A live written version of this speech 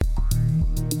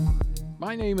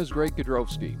My name is Greg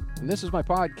Kudrowski, and this is my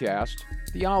podcast,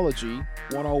 Theology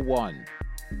 101.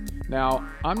 Now,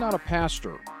 I'm not a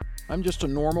pastor. I'm just a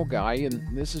normal guy,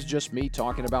 and this is just me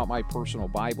talking about my personal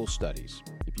Bible studies.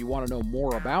 If you want to know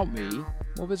more about me,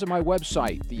 well, visit my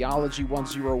website,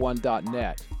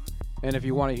 theology101.net. And if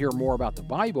you want to hear more about the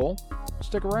Bible,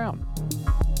 stick around.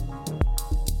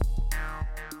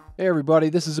 Hey, everybody,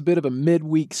 this is a bit of a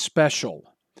midweek special.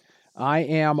 I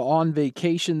am on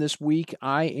vacation this week.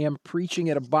 I am preaching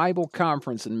at a Bible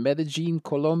conference in Medellin,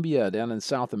 Colombia, down in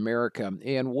South America.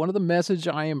 And one of the messages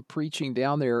I am preaching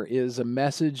down there is a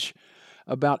message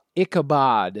about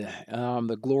Ichabod.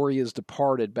 The glory is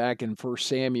departed back in 1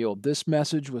 Samuel. This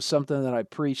message was something that I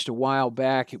preached a while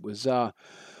back. It was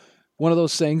one of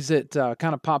those things that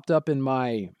kind of popped up in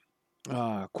my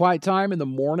quiet time in the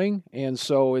morning, and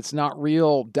so it's not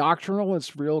real doctrinal,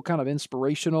 it's real kind of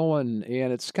inspirational, and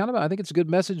it's kind of, I think it's a good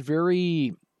message,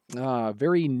 very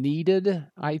needed,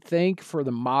 I think, for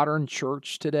the modern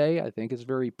church today. I think it's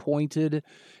very pointed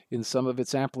in some of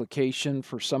its application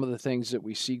for some of the things that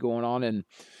we see going on in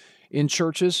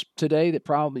churches today that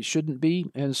probably shouldn't be.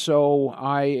 And so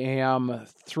I am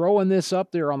throwing this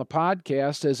up there on the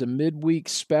podcast as a midweek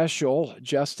special,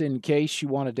 just in case you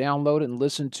want to download it and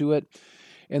listen to it.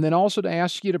 And then also to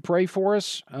ask you to pray for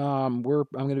us. I'm going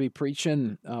to be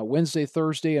preaching Wednesday,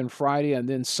 Thursday, and Friday, and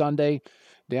then Sunday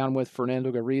down with Fernando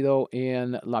Garrido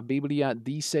in La Biblia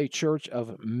Dice Church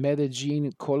of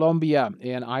Medellin, Colombia.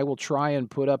 And I will try and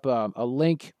put up a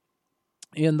link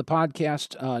in the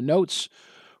podcast notes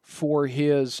for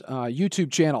his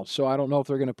YouTube channel. So I don't know if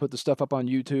they're going to put the stuff up on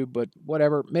YouTube, but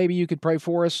whatever. Maybe you could pray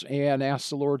for us and ask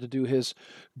the Lord to do his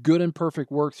good and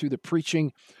perfect work through the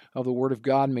preaching of the Word of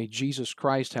God. May Jesus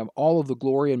Christ have all of the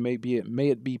glory, and may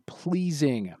it be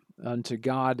pleasing unto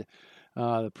God,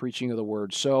 the preaching of the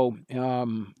Word. So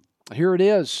here it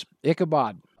is,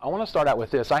 Ichabod. I want to start out with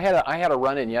this. I had a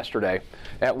run-in yesterday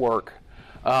at work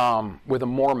with a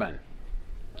Mormon,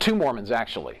 two Mormons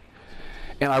actually.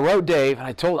 And I wrote Dave, and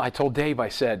I told Dave, I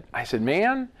said,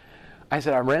 man, I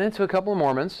ran into a couple of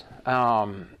Mormons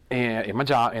and in my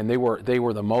job, and they were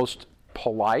the most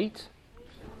polite,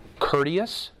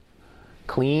 courteous,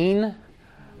 clean.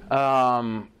 They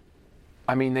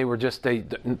were just,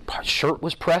 the shirt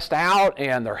was pressed out,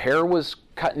 and their hair was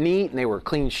cut neat, and they were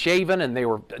clean shaven, and they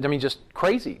were, just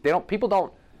crazy. People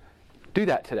don't do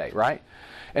that today, right?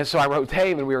 And so I wrote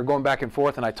Dave, and we were going back and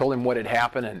forth, and I told him what had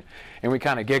happened, and we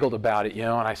kind of giggled about it,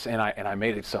 and I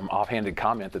made some offhanded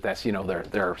comment that's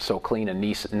they're so clean and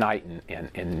nice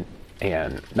and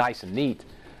nice and neat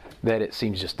that it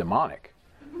seems just demonic,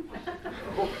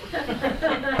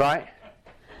 right?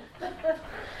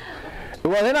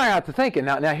 Well, then I got to thinking.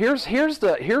 Now here's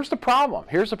the problem.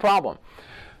 Here's the problem.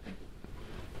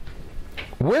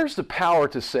 Where's the power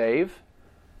to save?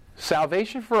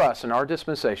 Salvation for us in our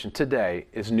dispensation today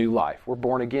is new life. We're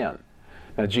born again.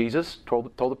 Now, Jesus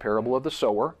told the parable of the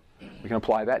sower. We can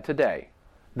apply that today.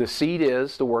 The seed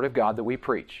is the Word of God that we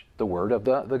preach, the Word of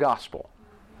the gospel.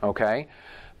 Okay?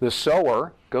 The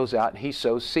sower goes out and he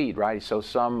sows seed, right? He sows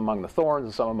some among the thorns,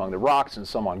 and some among the rocks, and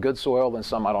some on good soil, and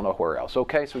some I don't know where else.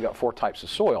 Okay, so we've got 4 types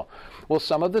of soil. Well,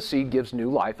 some of the seed gives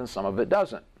new life, and some of it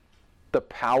doesn't. The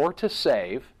power to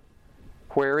save,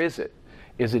 where is it?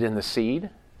 Is it in the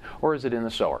seed? Or is it in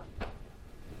the sower?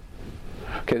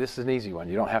 Okay, this is an easy one.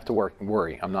 You don't have to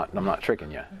worry. I'm not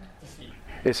tricking you.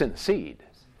 It's in the seed,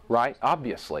 right?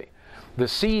 Obviously. The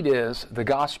seed is the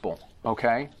gospel,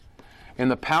 okay? And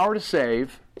the power to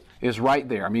save is right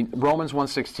there. Romans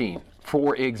 1:16,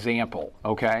 for example,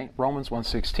 okay? Romans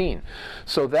 1:16.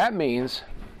 So that means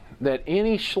that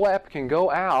any schlep can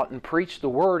go out and preach the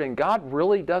word, and God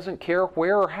really doesn't care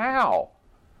where or how.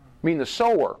 The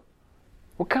sower.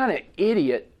 What kind of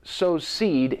idiot sows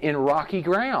seed in rocky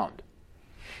ground?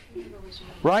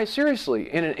 Right?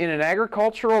 Seriously. In an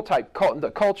agricultural type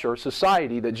culture,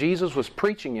 society that Jesus was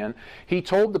preaching in, he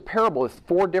told the parable of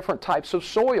 4 different types of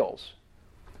soils.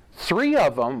 3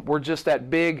 of them were just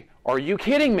that big, are you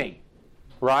kidding me?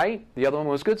 Right? The other one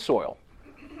was good soil.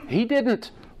 He didn't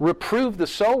reprove the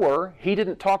sower. He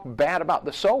didn't talk bad about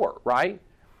the sower, right?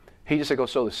 He just said, go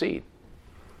sow the seed.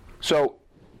 So,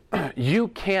 you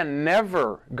can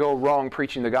never go wrong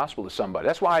preaching the gospel to somebody.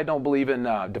 That's why I don't believe in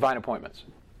divine appointments.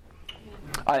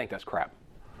 I think that's crap.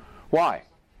 Why?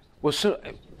 Well,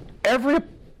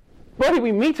 everybody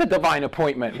we meet's a divine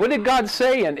appointment. What did God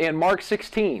say in Mark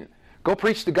 16? Go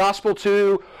preach the gospel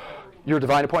to your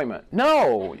divine appointment.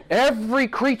 No, every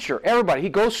creature, everybody, he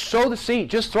goes sow the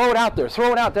seed. Just throw it out there.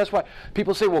 Throw it out. That's why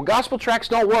people say, well, gospel tracts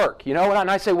don't work. And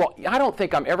I say, well, I don't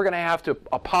think I'm ever going to have to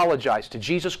apologize to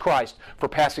Jesus Christ for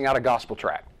passing out a gospel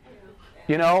tract.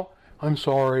 I'm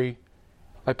sorry.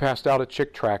 I passed out at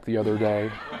Chick Track the other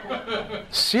day.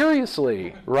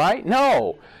 Seriously, right?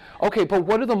 No. Okay, but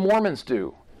what do the Mormons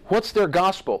do? What's their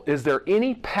gospel? Is there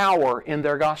any power in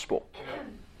their gospel?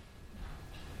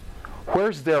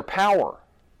 Where's their power?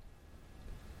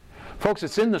 Folks,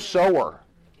 it's in the sower.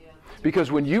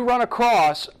 Because when you run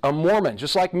across a Mormon,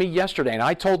 just like me yesterday, and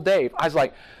I told Dave, I was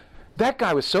like, that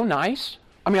guy was so nice.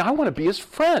 I mean, I want to be his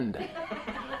friend.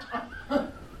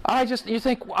 You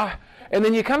think, and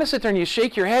then you kind of sit there and you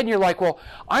shake your head and you're like, well,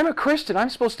 I'm a Christian. I'm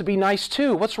supposed to be nice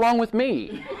too. What's wrong with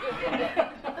me?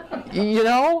 You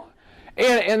know?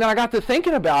 And then I got to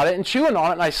thinking about it and chewing on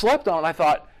it, and I slept on it, and I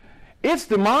thought, it's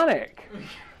demonic.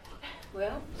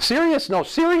 Well,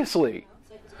 seriously.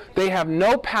 They have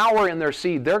no power in their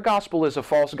seed. Their gospel is a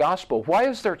false gospel. Why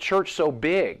is their church so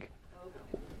big?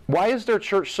 Why is their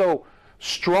church so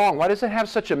strong? Why does it have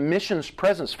such a missions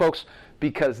presence? Folks,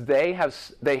 because they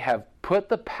have put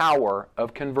the power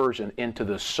of conversion into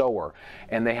the sower,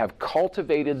 and they have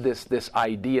cultivated this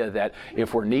idea that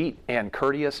if we're neat and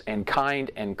courteous and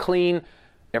kind and clean,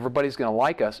 everybody's going to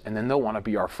like us, and then they'll want to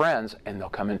be our friends, and they'll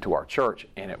come into our church,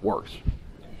 and it works.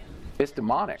 It's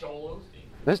demonic. Joel Osteen.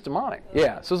 It's demonic.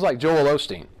 Yeah, so it's like Joel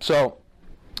Osteen. So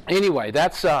anyway,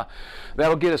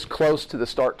 that'll get us close to the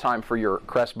start time for your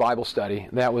Crest Bible study.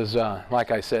 That was, like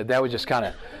I said, that was just kind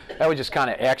of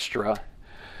extra.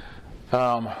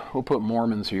 We'll put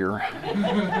Mormons here.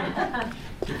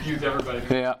 Confuse everybody.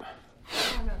 Yeah.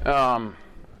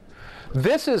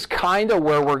 This is kind of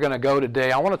where we're going to go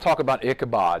today. I want to talk about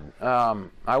Ichabod.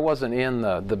 I wasn't in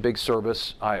the big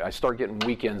service. I start getting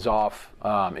weekends off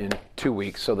in 2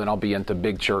 weeks, so then I'll be into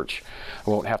big church. I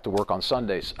won't have to work on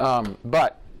Sundays.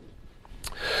 But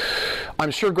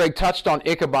I'm sure Greg touched on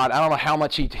Ichabod. I don't know how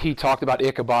much he talked about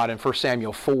Ichabod in 1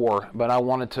 Samuel 4, but I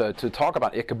wanted to talk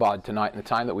about Ichabod tonight in the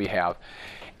time that we have.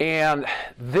 And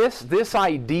this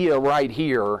idea right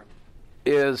here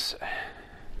is...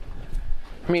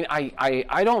 I mean,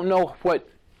 I don't know what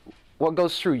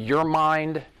goes through your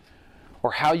mind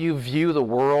or how you view the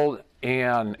world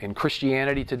and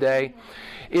Christianity today.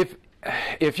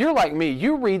 If you're like me,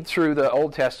 you read through the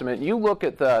Old Testament, you look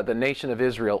at the nation of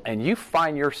Israel, and you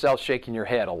find yourself shaking your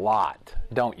head a lot,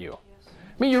 don't you? I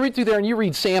mean, you read through there and you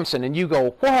read Samson and you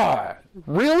go, what?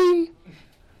 Really?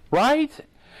 Right?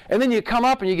 And then you come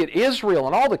up and you get Israel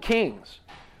and all the kings.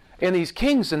 And these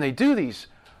kings, and they do these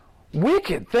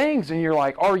wicked things, and you're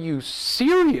like, are you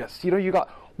serious? You know, you got,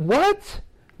 what?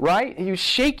 Right? And you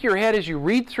shake your head as you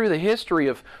read through the history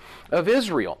of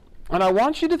Israel. And I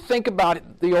want you to think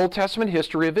about the Old Testament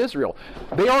history of Israel.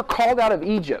 They are called out of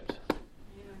Egypt,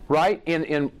 right?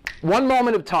 In one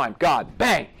moment of time, God,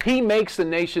 bang, He makes the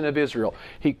nation of Israel.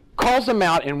 He calls them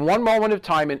out in one moment of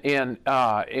time in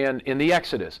the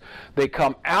Exodus. They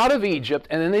come out of Egypt,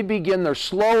 and then they begin their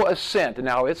slow ascent. And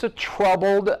now it's a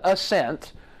troubled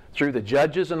ascent through the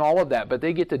judges and all of that, but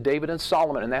they get to David and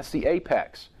Solomon, and that's the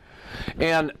apex.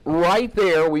 And right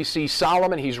there we see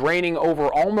Solomon. He's reigning over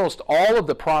almost all of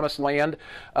the promised land.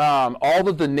 All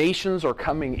of the nations are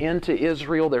coming into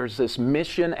Israel. There's this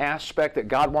mission aspect that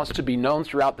God wants to be known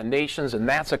throughout the nations, and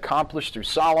that's accomplished through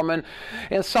Solomon.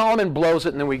 And Solomon blows it,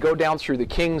 and then we go down through the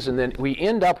kings, and then we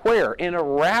end up where? In a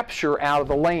rapture out of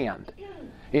the land.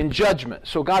 In judgment.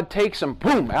 So God takes them,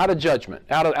 boom, out of judgment,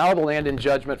 out of the land in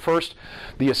judgment. First,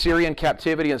 the Assyrian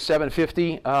captivity in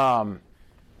 750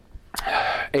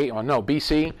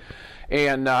 BC,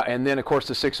 and then of course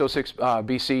the 606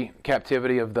 BC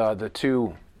captivity of the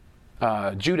two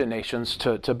Judah nations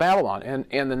to Babylon,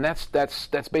 and then that's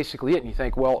basically it. And you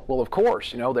think, well, of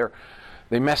course, you know,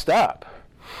 they messed up.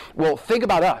 Well, think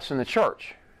about us in the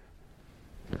church.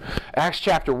 Acts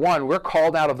chapter 1, we're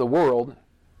called out of the world.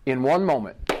 In one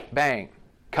moment, bang,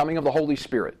 coming of the Holy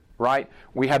Spirit, right?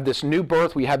 We have this new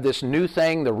birth, we have this new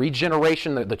thing, the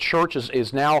regeneration, the church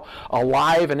is now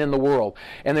alive and in the world.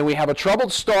 And then we have a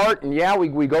troubled start, and yeah,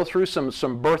 we go through some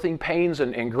birthing pains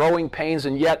and growing pains,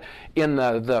 and yet in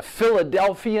the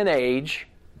Philadelphian age,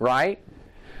 right?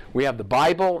 We have the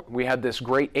Bible, we have this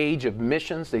great age of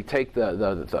missions. They take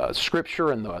the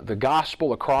scripture and the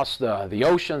gospel across the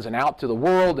oceans and out to the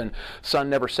world, and sun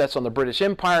never sets on the British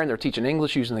Empire, and they're teaching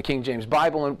English using the King James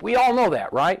Bible, and we all know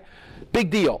that, right? Big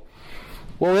deal.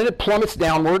 Well, then it plummets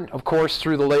downward, of course,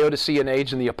 through the Laodicean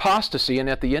age and the apostasy, and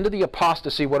at the end of the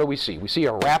apostasy, what do we see? We see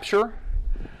a rapture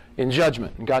in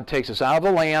judgment, and God takes us out of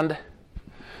the land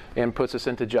and puts us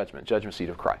into judgment seat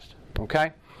of Christ,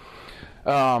 okay?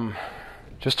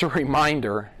 Just a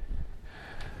reminder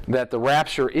that the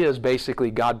rapture is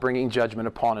basically God bringing judgment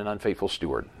upon an unfaithful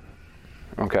steward.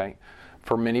 Okay?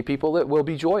 For many people it will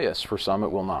be joyous, for some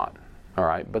it will not. All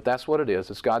right, but that's what it is.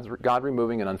 It's God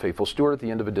removing an unfaithful steward at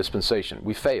the end of a dispensation.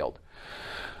 We failed.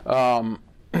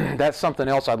 That's something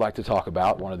else I'd like to talk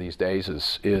about one of these days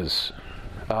is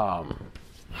the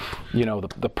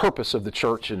purpose of the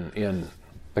church in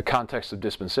the context of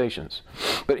dispensations.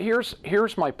 But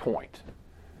here's my point.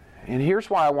 And here's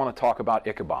why I want to talk about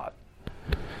Ichabod.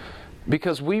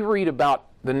 Because we read about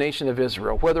the nation of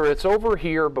Israel, whether it's over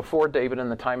here before David in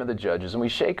the time of the judges, and we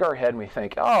shake our head and we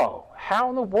think, oh, how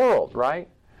in the world, right?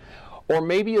 Or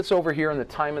maybe it's over here in the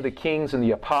time of the kings and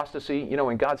the apostasy,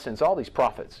 when God sends all these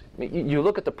prophets. You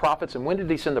look at the prophets, and when did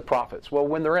he send the prophets? Well,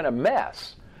 when they're in a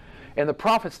mess. And the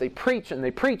prophets, they preach and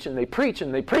they preach and they preach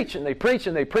and they preach and they preach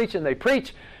and they preach and they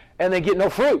preach, and they get no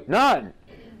fruit, none,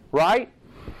 right?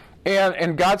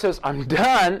 And God says, I'm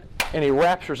done, and he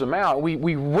raptures them out.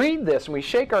 We read this and we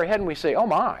shake our head and we say, oh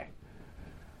my,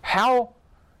 how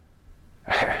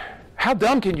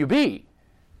dumb can you be,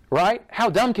 right? How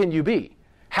dumb can you be?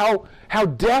 How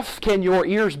deaf can your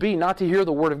ears be not to hear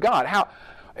the word of God?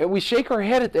 We shake our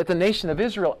head at the nation of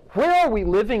Israel. Where are we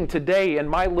living today in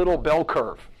my little bell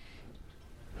curve?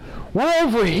 We're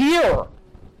over here.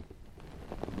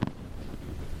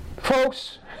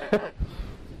 Folks,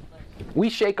 we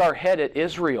shake our head at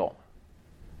Israel.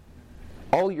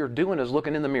 All you're doing is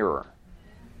looking in the mirror.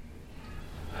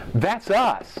 That's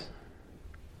us.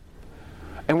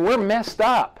 And we're messed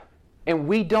up, and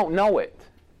we don't know it.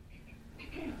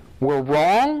 We're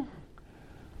wrong.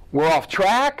 We're off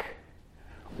track.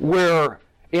 We're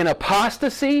in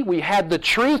apostasy. We had the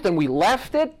truth and we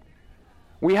left it.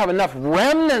 We have enough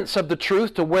remnants of the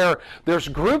truth to where there's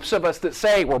groups of us that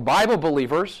say we're Bible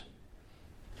believers.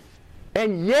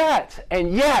 And yet,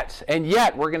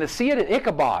 we're going to see it in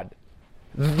Ichabod.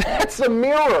 That's a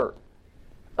mirror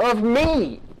of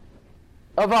me,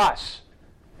 of us.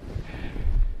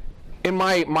 And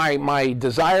my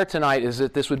desire tonight is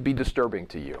that this would be disturbing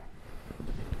to you.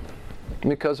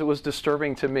 Because it was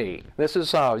disturbing to me. This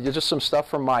is just some stuff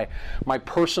from my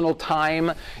personal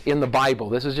time in the Bible.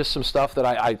 This is just some stuff that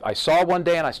I saw one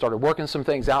day, and I started working some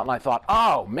things out, and I thought,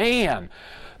 oh man,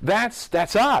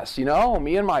 that's us,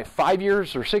 me and my 5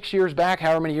 years or 6 years back,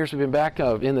 however many years we've been back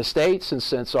in the States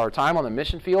since our time on the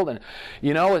mission field, and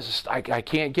it's just, I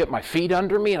can't get my feet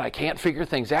under me, and I can't figure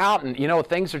things out, and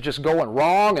things are just going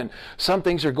wrong, and some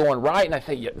things are going right, and I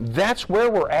think, yeah, that's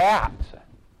where we're at.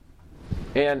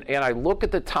 And I look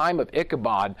at the time of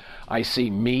Ichabod, I see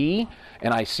me,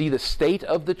 and I see the state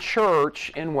of the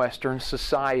church in Western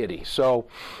society. So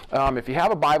if you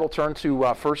have a Bible, turn to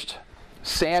 1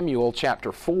 Samuel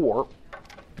chapter 4.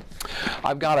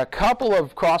 I've got a couple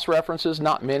of cross-references,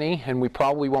 not many, and we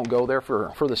probably won't go there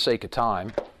for the sake of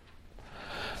time.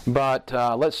 But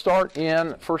let's start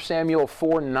in 1 Samuel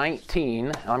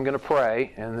 4:19. I'm going to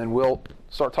pray, and then we'll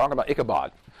start talking about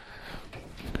Ichabod.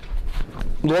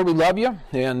 Lord, we love you,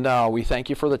 and we thank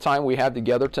you for the time we have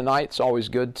together tonight. It's always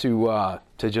good to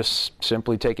just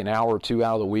simply take an hour or two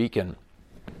out of the week and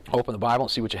open the Bible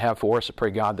and see what you have for us. I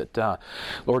pray, God, that,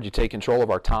 Lord, you take control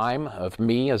of our time, of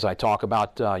me, as I talk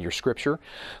about your Scripture.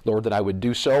 Lord, that I would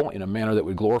do so in a manner that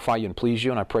would glorify you and please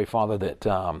you. And I pray, Father, that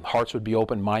hearts would be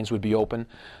open, minds would be open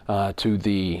to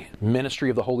the ministry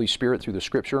of the Holy Spirit through the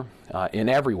Scripture in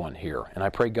everyone here. And I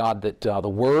pray, God, that the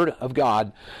Word of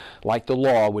God, like the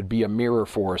law, would be a mirror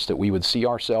for us, that we would see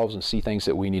ourselves and see things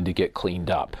that we need to get cleaned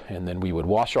up. And then we would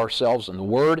wash ourselves in the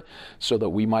Word so that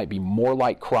we might be more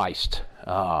like Christ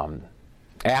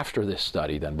after this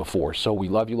study than before. So we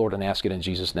love you, Lord, and ask it in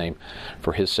Jesus' name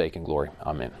for his sake and glory.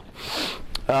 Amen.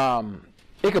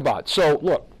 Ichabod. So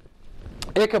look,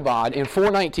 Ichabod in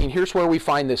 4:19, here's where we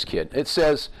find this kid. It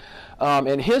says,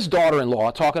 and his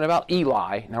daughter-in-law, talking about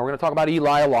Eli. Now we're going to talk about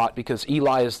Eli a lot because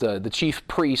Eli is the chief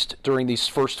priest during these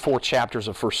first 4 chapters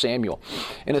of 1 Samuel.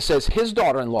 And it says, his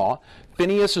daughter-in-law,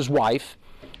 Phinehas' wife,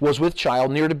 was with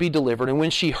child, near to be delivered, and when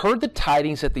she heard the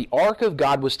tidings that the ark of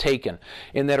God was taken,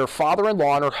 and that her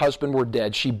father-in-law and her husband were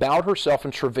dead, she bowed herself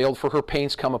and travailed, for her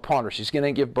pains come upon her. She's going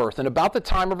to give birth. And about the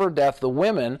time of her death, the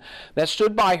women that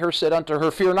stood by her said unto her,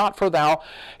 Fear not, for thou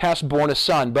hast borne a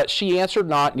son. But she answered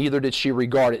not, neither did she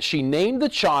regard it. She named the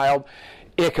child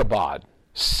Ichabod,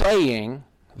 saying,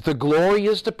 The glory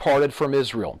is departed from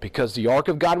Israel, because the ark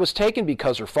of God was taken,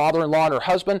 because her father-in-law and her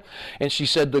husband. And she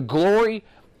said, The glory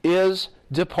is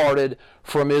departed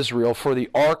from Israel, for the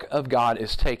ark of God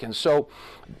is taken. So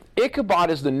Ichabod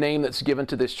is the name that's given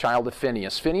to this child of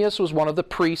Phinehas. Phinehas was one of the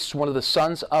priests, one of the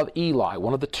sons of Eli,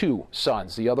 one of the 2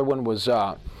 sons. The other one was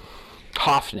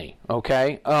Hophni.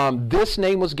 Okay, this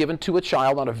name was given to a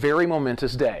child on a very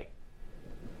momentous day.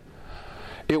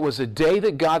 It was a day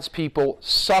that God's people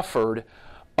suffered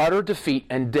utter defeat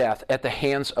and death at the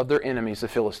hands of their enemies, the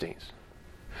Philistines.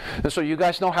 And so you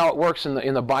guys know how it works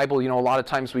in the Bible. You know, a lot of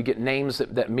times we get names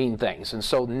that mean things. And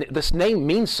so this name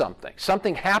means something.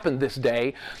 Something happened this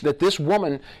day that this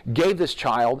woman gave this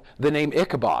child the name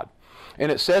Ichabod.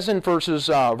 And it says in verses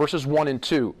 1 and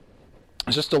 2,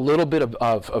 just a little bit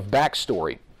of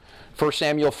backstory. 1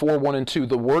 Samuel 4, 1 and 2,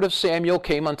 the word of Samuel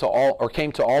came to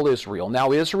all Israel.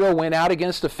 Now Israel went out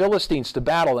against the Philistines to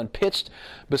battle and pitched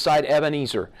beside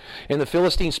Ebenezer. And the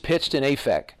Philistines pitched in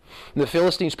Aphek. And the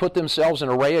Philistines put themselves in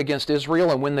array against Israel,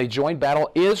 and when they joined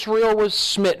battle, Israel was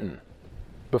smitten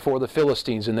before the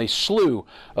Philistines, and they slew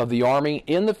of the army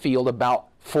in the field about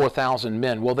 4,000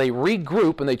 men. Well, they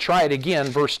regroup and they try it again.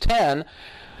 Verse 10,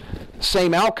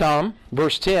 same outcome.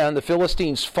 Verse 10, the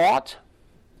Philistines fought,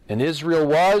 and Israel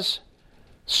was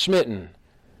smitten.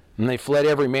 And they fled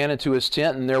every man into his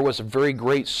tent, and there was a very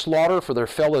great slaughter, for there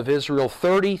fell of Israel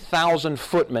 30,000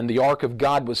 footmen. The ark of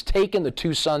God was taken. The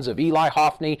two sons of Eli,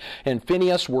 Hophni and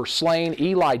Phinehas, were slain.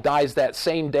 Eli dies that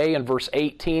same day in verse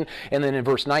 18. And then in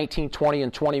verse 19, 20,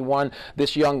 and 21,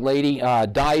 this young lady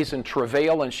dies in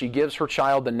travail, and she gives her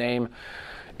child the name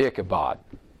Ichabod.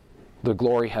 The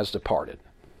glory has departed.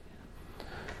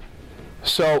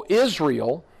 So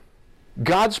Israel,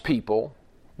 God's people,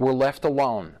 were left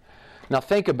alone. Now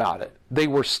think about it. They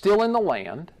were still in the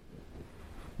land.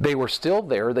 They were still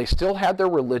there. They still had their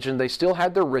religion. They still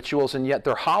had their rituals, and yet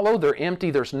they're hollow, they're empty,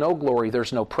 there's no glory,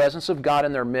 there's no presence of God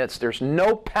in their midst, there's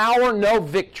no power, no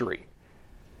victory.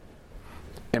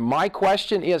 And my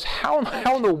question is, how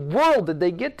in the world did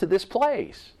they get to this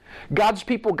place? God's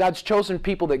people, God's chosen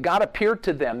people, that God appeared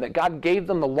to them, that God gave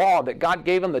them the law, that God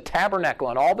gave them the tabernacle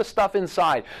and all the stuff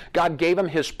inside. God gave them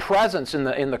His presence in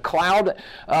the cloud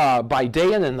by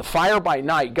day and in the fire by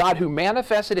night. God who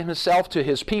manifested Himself to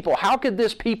His people. How could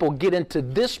this people get into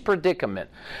this predicament?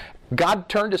 God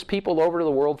turned His people over to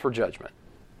the world for judgment.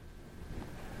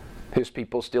 His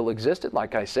people still existed,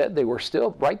 like I said. They were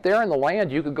still right there in the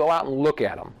land. You could go out and look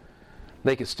at them.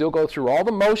 They could still go through all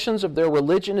the motions of their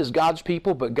religion as God's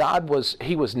people, but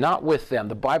He was not with them.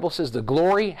 The Bible says the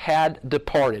glory had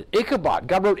departed. Ichabod,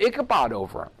 God wrote Ichabod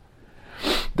over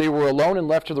them. They were alone and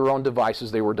left to their own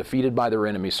devices. They were defeated by their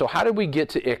enemies. So how did we get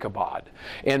to Ichabod?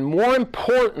 And more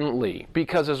importantly,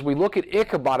 because as we look at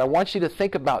Ichabod, I want you to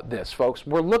think about this, folks.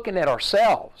 We're looking at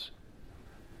ourselves.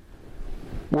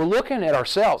 We're looking at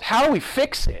ourselves. How do we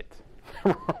fix it?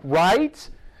 Right?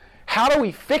 How do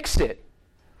we fix it?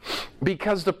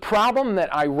 Because the problem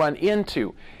that I run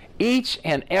into each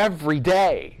and every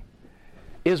day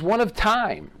is one of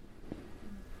time.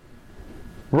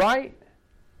 Right?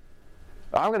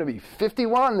 I'm going to be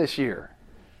 51 this year.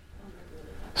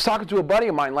 I was talking to a buddy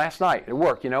of mine last night at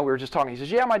work. We were just talking. He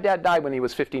says, yeah, my dad died when he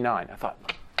was 59. I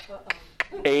thought,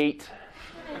 8.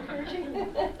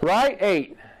 Right?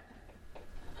 8.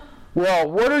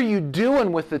 Well, what are you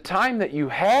doing with the time that you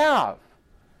have?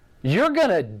 You're going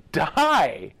to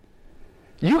die.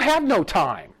 You have no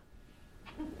time.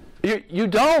 You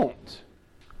don't.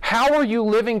 How are you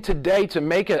living today to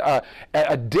make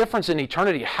a difference in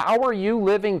eternity? How are you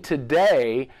living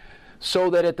today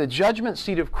so that at the judgment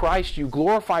seat of Christ you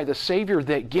glorify the Savior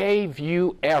that gave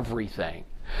you everything?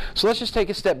 So let's just take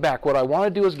a step back. What I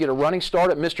want to do is get a running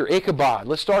start at Mr. Ichabod.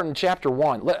 Let's start in chapter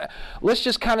 1. Let's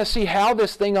just kind of see how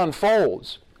this thing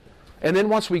unfolds. And then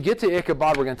once we get to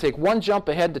Ichabod, we're going to take one jump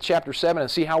ahead to chapter 7 and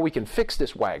see how we can fix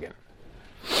this wagon.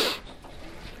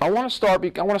 I want to start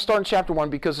in chapter 1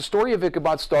 because the story of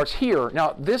Ichabod starts here.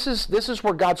 Now, this is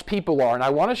where God's people are, and I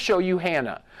want to show you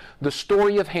Hannah, the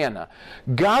story of Hannah.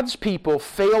 God's people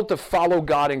failed to follow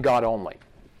God and God only.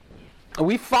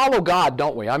 We follow God,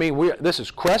 don't we? I mean, this is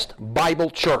Crest Bible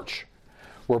Church.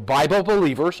 We're Bible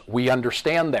believers. We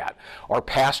understand that. Our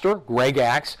pastor, Greg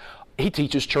Axe, he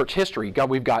teaches church history.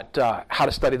 We've got how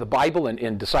to study the Bible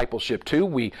in discipleship too.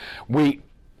 We're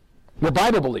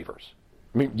Bible believers.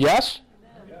 I mean, yes?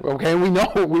 Okay, we know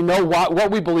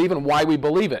what we believe and why we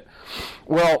believe it.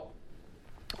 Well,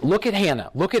 look at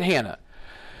Hannah. Look at Hannah.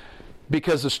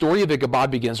 Because the story of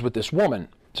Ichabod begins with this woman.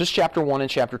 Just chapter 1 and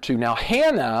chapter 2. Now,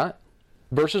 Hannah,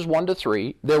 verses 1 to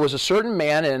 3, there was a certain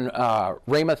man in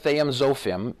Ramathaim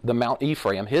Zophim, the Mount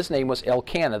Ephraim. His name was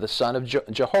Elkanah, the son of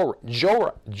Joram,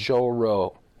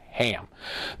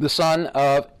 the son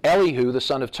of Elihu, the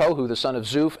son of Tohu, the son of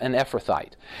Zuph, an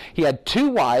Ephrathite. He had 2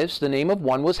 wives. The name of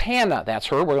one was Hannah. That's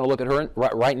her. We're going to look at her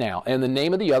right now. And the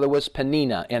name of the other was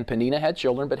Peninnah. And Peninnah had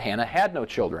children, but Hannah had no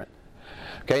children.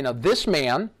 Okay, now this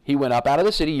man, he went up out of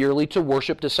the city yearly to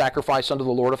worship, to sacrifice unto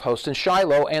the Lord of hosts in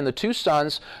Shiloh, and the two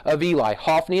sons of Eli,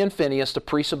 Hophni and Phinehas, the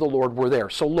priests of the Lord, were there.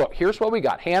 So look, here's what we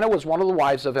got. Hannah was one of the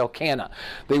wives of Elkanah.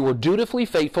 They were dutifully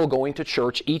faithful, going to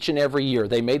church each and every year.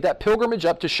 They made that pilgrimage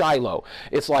up to Shiloh.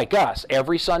 It's like us.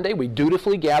 Every Sunday, we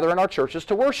dutifully gather in our churches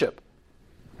to worship.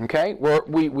 Okay,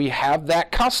 we have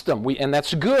that custom, and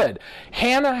that's good.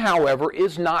 Hannah, however,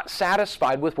 is not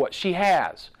satisfied with what she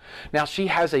has. Now, she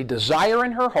has a desire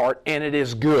in her heart, and it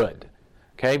is good.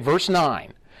 Okay, verse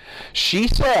 9. She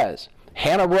says,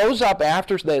 Hannah rose up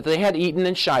after they had eaten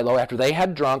in Shiloh, after they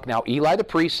had drunk. Now Eli the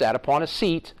priest sat upon a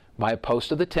seat by a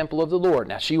post of the temple of the Lord.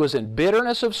 Now she was in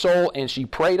bitterness of soul, and she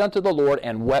prayed unto the Lord,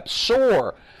 and wept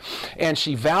sore. And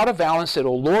she vowed a vow, and said,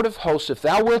 O Lord of hosts, if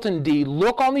thou wilt indeed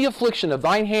look on the affliction of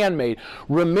thine handmaid,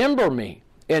 remember me,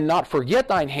 and not forget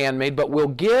thine handmaid, but will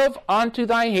give unto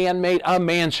thy handmaid a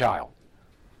man-child.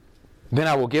 Then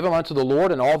I will give him unto the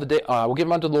Lord, and all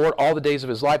the days of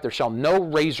his life. There shall no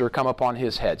razor come upon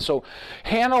his head. So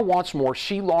Hannah wants more.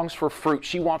 She longs for fruit.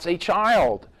 She wants a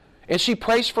child, and she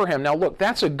prays for him. Now look,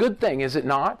 that's a good thing, is it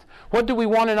not? What do we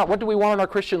want in our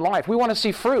Christian life? We want to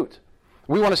see fruit.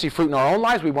 We want to see fruit in our own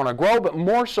lives. We want to grow, but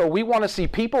more so, we want to see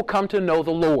people come to know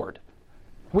the Lord.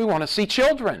 We want to see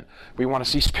children. We want to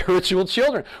see spiritual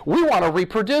children. We want to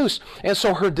reproduce. And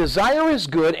so her desire is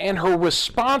good, and her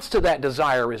response to that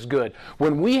desire is good.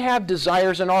 When we have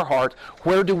desires in our heart,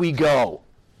 where do we go?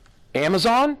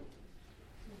 Amazon?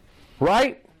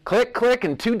 Right? Click, click,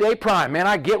 and 2-day Prime. Man,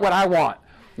 I get what I want.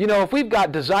 You know, if we've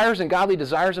got desires and godly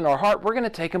desires in our heart, we're going to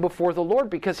take them before the Lord,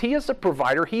 because He is the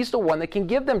provider. He's the one that can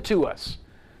give them to us.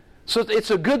 So it's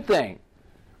a good thing.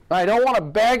 I don't want to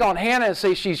bag on Hannah and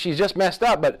say she's just messed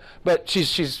up, but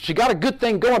she got a good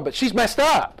thing going, but she's messed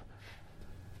up.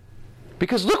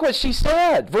 Because look what she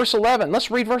said, verse 11.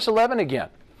 Let's read verse 11 again.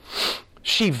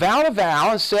 She vowed a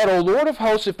vow and said, O Lord of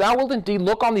hosts, if thou wilt indeed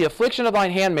look on the affliction of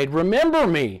thine handmaid, remember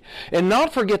me, and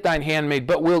not forget thine handmaid,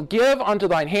 but will give unto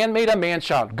thine handmaid a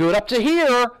man-child. Good up to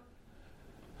here.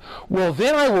 Well,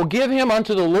 then I will give him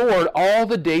unto the Lord all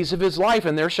the days of his life,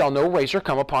 and there shall no razor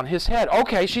come upon his head.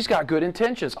 Okay, she's got good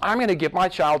intentions. I'm going to give my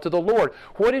child to the Lord.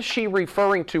 What is she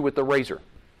referring to with the razor?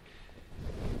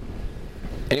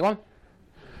 Anyone?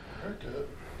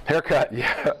 Haircut,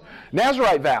 yeah.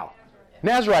 Nazirite vow.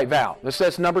 Nazirite vow. This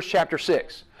says Numbers chapter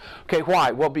 6. Okay,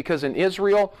 why? Well, because in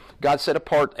Israel, God set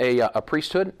apart a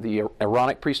priesthood, the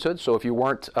Aaronic priesthood. So if you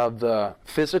weren't of the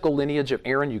physical lineage of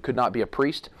Aaron, you could not be a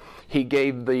priest. He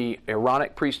gave the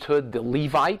Aaronic priesthood the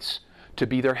Levites to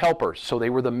be their helpers. So they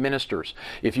were the ministers.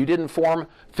 If you didn't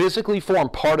physically form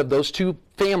part of those two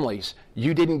families,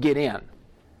 you didn't get in.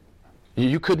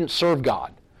 You couldn't serve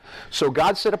God. So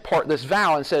God set apart this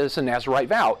vow and said it's a Nazirite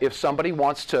vow. If somebody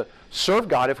wants to serve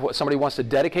God, if somebody wants to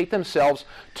dedicate themselves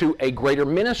to a greater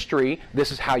ministry,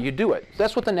 this is how you do it.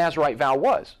 That's what the Nazirite vow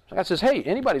was. So God says, hey,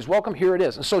 anybody's welcome, here it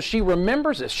is. And so she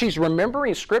remembers this. She's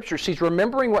remembering Scripture. She's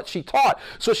remembering what she taught.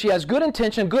 So she has good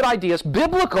intention, good ideas,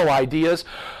 biblical ideas.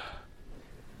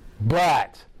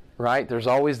 But, right, there's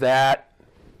always that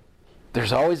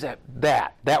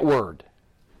word.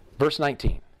 Verse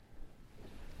 19.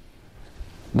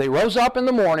 They rose up in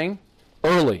the morning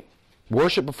early,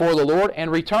 worshiped before the Lord, and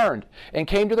returned, and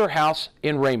came to their house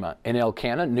in Ramah. And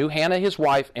Elkanah knew Hannah his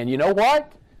wife, and you know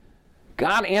what?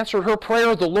 God answered her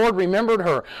prayer. The Lord remembered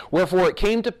her. Wherefore it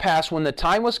came to pass, when the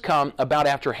time was come, about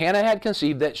after Hannah had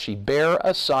conceived, that she bare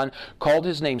a son, called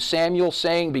his name Samuel,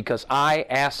 saying, because I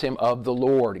asked him of the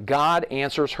Lord. God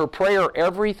answers her prayer.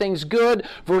 Everything's good.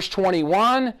 Verse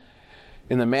 21.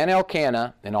 And the man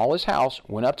Elkanah and all his house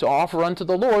went up to offer unto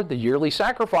the Lord the yearly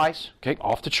sacrifice. Okay,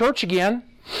 off to church again.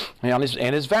 And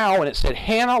his vow, and it said,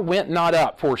 Hannah went not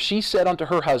up, for she said unto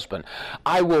her husband,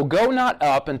 I will go not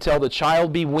up until the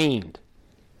child be weaned.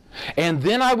 And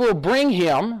then I will bring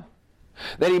him,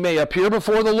 that he may appear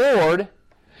before the Lord,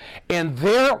 and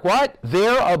there, what?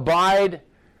 There abide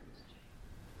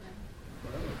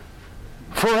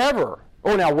forever.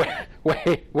 Oh, now,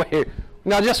 wait.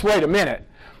 Now, just wait a minute.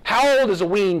 How old is a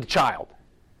weaned child?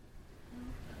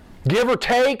 Give or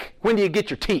take, when do you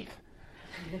get your teeth?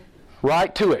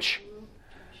 Right? 2-ish.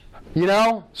 You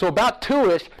know? So about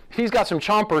 2-ish, he's got some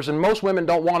chompers, and most women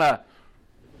they want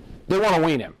to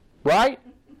wean him. Right?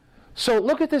 So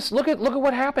look at this. Look at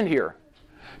what happened here.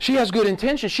 She has good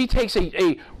intentions. She takes a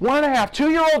 1.5,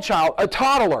 2-year-old child, a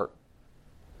toddler,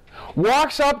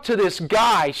 walks up to this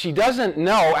guy she doesn't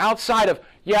know outside of,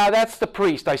 yeah, that's the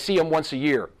priest. I see him once a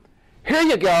year. Here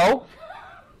you go.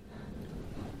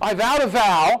 I vowed a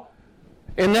vow,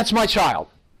 and that's my child.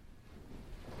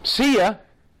 See ya.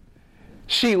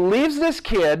 She leaves this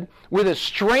kid with a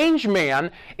strange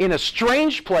man in a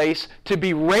strange place to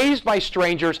be raised by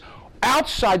strangers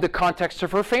outside the context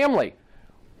of her family.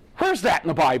 Where's that in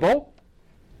the Bible?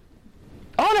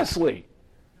 Honestly.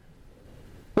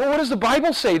 Well, what does the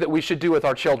Bible say that we should do with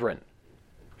our children?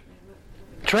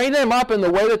 Train them up in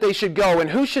the way that they should go. And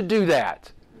who should do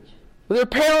that? Their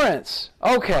parents.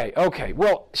 Okay.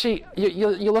 Well, see,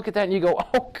 you look at that and you go,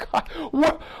 oh, God,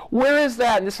 where is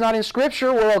that? And it's not in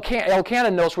Scripture. Well,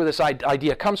 Elkanah knows where this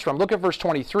idea comes from. Look at verse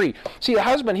 23. See, the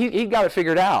husband, he got it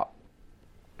figured out.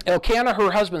 Elkanah,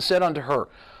 her husband, said unto her,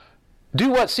 do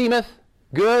what seemeth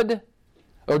good,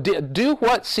 or do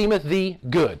what seemeth thee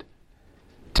good.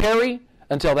 Tarry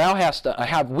until thou hast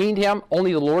have weaned him.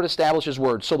 Only the Lord established his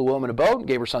word. So the woman abode and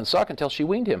gave her son suck until she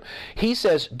weaned him. He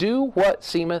says, do what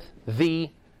seemeth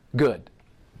thee good.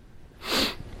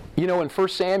 You know, in 1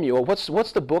 Samuel,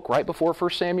 what's the book right before 1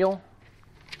 Samuel?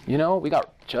 You know, we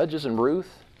got Judges and Ruth.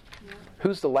 Yeah.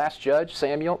 Who's the last judge?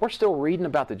 Samuel. We're still reading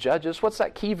about the judges. What's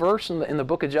that key verse in the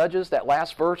book of Judges? That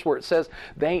last verse where it says,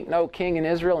 they ain't no king in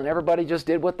Israel and everybody just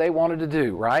did what they wanted to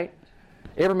do, right?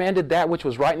 Every man did that which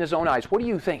was right in his own eyes. What do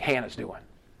you think Hannah's doing?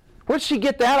 Where'd she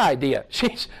get that idea?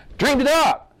 She's dreamed it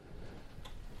up.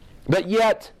 But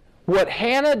yet, what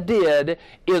Hannah did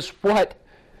is what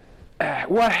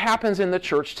happens in the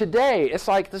church today. It's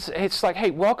like this. It's like,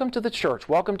 hey, welcome to the church.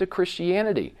 Welcome to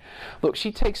Christianity. Look,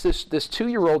 she takes this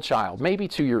 2-year-old child, maybe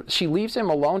 2 years. She leaves him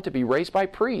alone to be raised by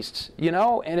priests. You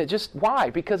know, and why?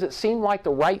 Because it seemed like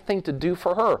the right thing to do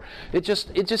for her. It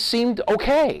just seemed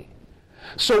okay.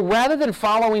 So rather than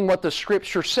following what the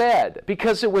Scripture said,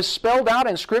 because it was spelled out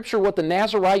in Scripture what the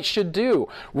Nazarite should do,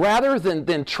 rather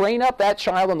than train up that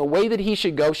child in the way that he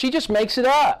should go, she just makes it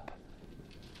up.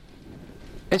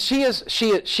 And she is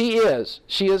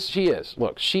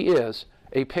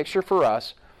a picture for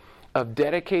us of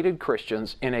dedicated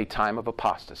Christians in a time of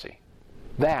apostasy.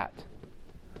 That.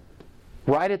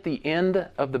 Right at the end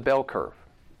of the bell curve.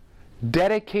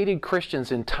 Dedicated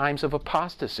Christians in times of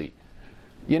apostasy.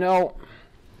 You know,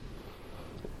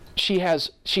 she has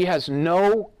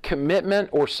no commitment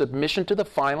or submission to the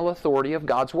final authority of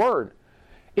God's Word.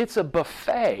 It's a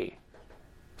buffet.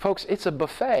 Folks, it's a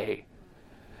buffet.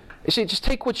 You see, just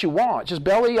take what you want. Just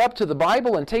belly up to the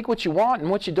Bible and take what you want,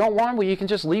 and what you don't want, well, you can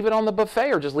just leave it on the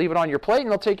buffet or just leave it on your plate and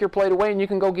they'll take your plate away and you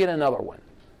can go get another one.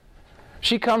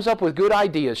 She comes up with good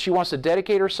ideas. She wants to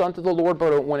dedicate her son to the Lord,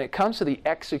 but when it comes to the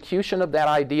execution of that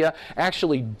idea,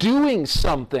 actually doing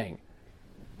something,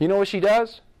 you know what she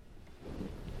does?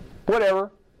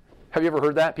 Whatever. Have you ever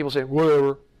heard that? People say,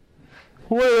 whatever.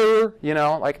 Whatever. You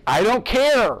know, like, I don't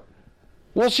care.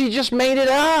 Well, she just made it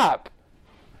up.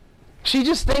 She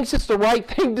just thinks it's the right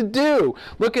thing to do.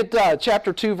 Look at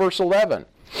chapter 2, verse 11.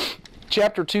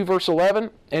 Chapter 2, verse 11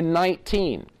 and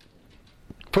 19.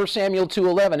 1 Samuel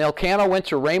 2:11, Elkanah went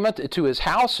to Ramah to his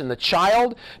house, and the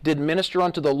child did minister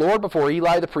unto the Lord before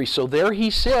Eli the priest. So there he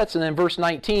sits, and then verse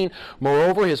 19,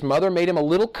 moreover, his mother made him a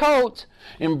little coat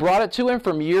and brought it to him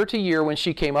from year to year when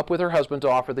she came up with her husband to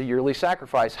offer the yearly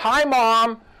sacrifice. Hi,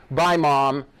 Mom. Bye,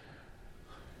 Mom.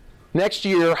 Next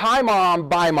year, hi, Mom.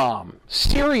 Bye, Mom.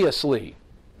 Seriously.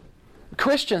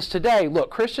 Christians today,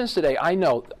 I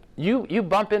know, you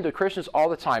bump into Christians all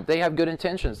the time. They have good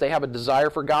intentions. They have a desire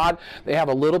for God. They have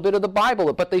a little bit of the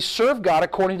Bible, but they serve God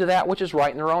according to that which is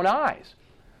right in their own eyes.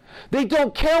 They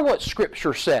don't care what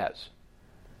Scripture says.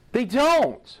 They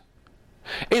don't.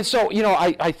 And so, you know,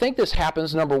 I think this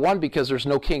happens, number one, because there's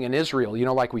no king in Israel, you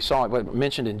know, like we saw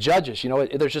mentioned in Judges. You know,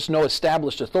 there's just no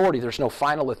established authority. There's no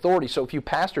final authority. So if you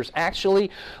pastors actually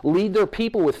lead their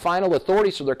people with final authority,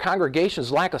 so their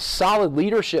congregations lack a solid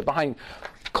leadership behind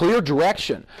clear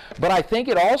direction. But I think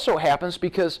it also happens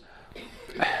because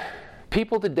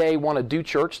people today want to do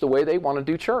church the way they want to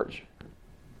do church.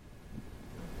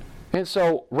 And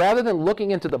so rather than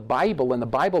looking into the Bible and the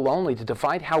Bible only to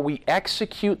find how we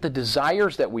execute the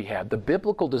desires that we have, the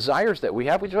biblical desires that we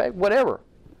have, we say, whatever,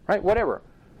 right? Whatever.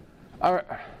 I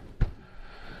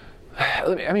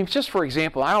mean, just for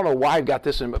example, I don't know why I've got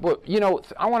this in, but you know,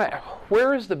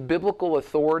 where is the biblical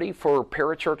authority for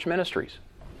parachurch ministries?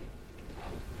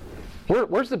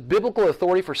 Where's the biblical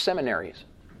authority for seminaries?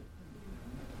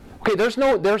 Okay, there's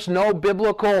no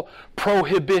biblical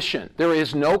prohibition. There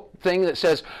is no thing that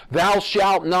says, thou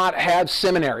shalt not have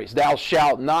seminaries. Thou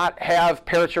shalt not have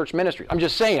parachurch ministry. I'm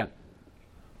just saying,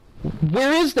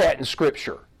 where is that in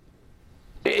Scripture?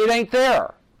 It ain't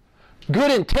there.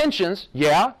 Good intentions,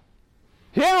 yeah.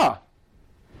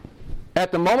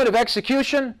 At the moment of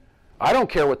execution, I don't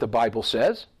care what the Bible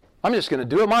says. I'm just going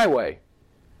to do it my way.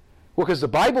 Well, because the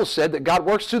Bible said that God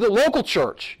works through the local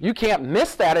church. You can't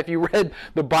miss that if you read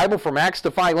the Bible from Acts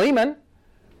to Philemon,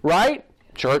 right?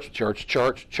 Church.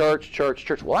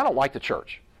 Well, I don't like the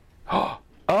church. Oh,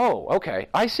 okay.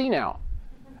 I see now.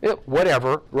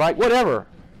 Whatever, right? Whatever.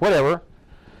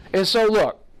 And so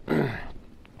look,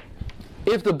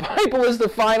 if the Bible is the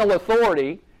final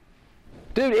authority,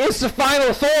 dude, it's the final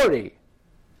authority,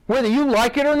 whether you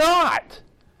like it or not.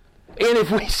 And if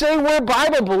we say we're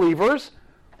Bible believers,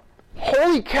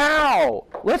 holy cow,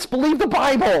 let's believe the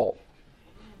Bible.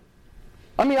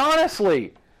 I mean,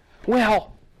 honestly.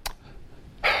 Well,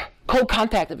 cold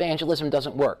contact evangelism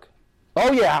doesn't work.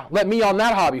 Oh yeah, let me on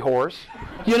that hobby horse.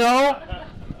 You know?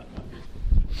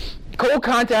 Cold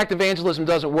contact evangelism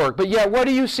doesn't work. But yet, what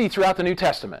do you see throughout the New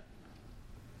Testament?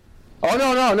 Oh,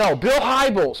 no. Bill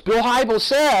Hybels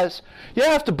says you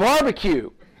have to barbecue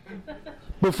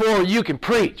before you can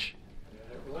preach.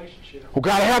 Well,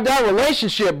 got to have that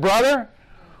relationship, brother.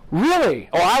 Really?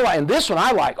 Oh, I like, and this one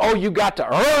I like. Oh, you got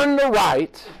to earn the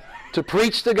right to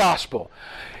preach the gospel.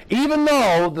 Even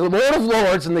though the Lord of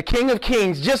Lords and the King of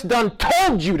Kings just done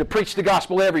told you to preach the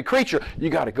gospel to every creature, you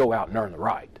got to go out and earn the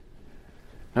right.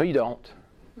 No, you don't.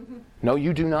 No,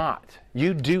 you do not.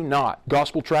 You do not.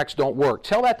 Gospel tracts don't work.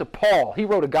 Tell that to Paul. He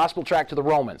wrote a gospel tract to the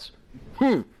Romans.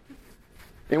 And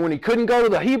when he couldn't go to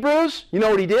the Hebrews, you know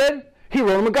what he did? He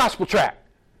wrote them a gospel tract.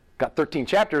 Got 13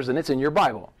 chapters, and it's in your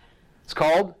Bible. It's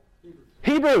called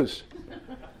Hebrews.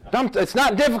 It's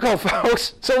not difficult,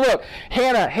 folks. So look,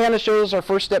 Hannah shows us our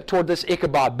first step toward this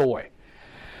Ichabod boy.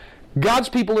 God's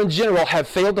people in general have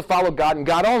failed to follow God and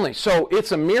God only. So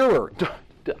it's a mirror.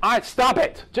 Stop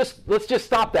it. Let's just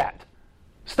stop that.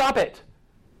 Stop it.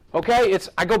 Okay?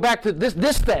 I go back to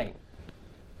this thing.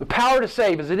 The power to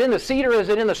save. Is it in the seed or is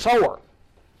it in the sower?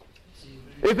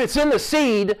 If it's in the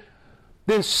seed,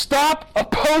 then stop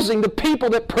opposing the people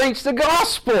that preach the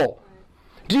gospel.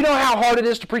 Do you know how hard it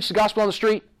is to preach the gospel on the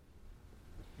street?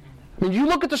 I mean, you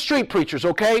look at the street preachers,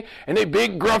 okay? And they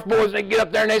big gruff boys, they get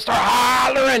up there and they start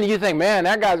hollering. And you think, man,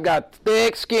 that guy's got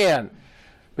thick skin.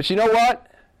 But you know what?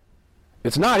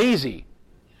 It's not easy.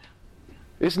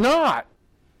 It's not.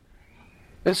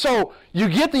 And so you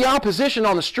get the opposition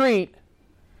on the street.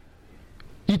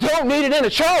 You don't need it in a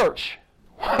church.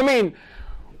 I mean,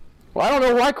 well, I don't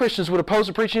know why Christians would oppose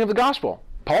the preaching of the gospel.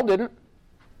 Paul didn't.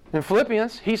 In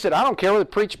Philippians, he said, I don't care whether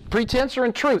pretense or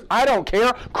in truth. I don't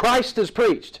care. Christ is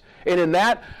preached. And in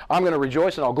that, I'm going to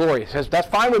rejoice and I'll glory. He says, that's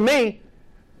fine with me.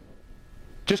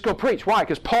 Just go preach. Why?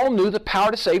 Because Paul knew the power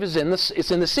to save is in the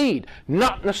seed,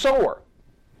 not in the sower.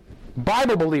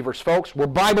 Bible believers, folks. We're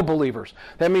Bible believers.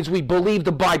 That means we believe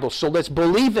the Bible. So let's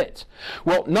believe it.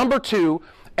 Well, number 2,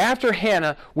 after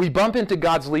Hannah, we bump into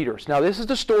God's leaders. Now, this is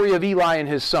the story of Eli and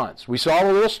his sons. We saw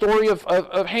a little story of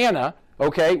Hannah.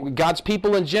 Okay, God's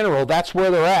people in general, that's where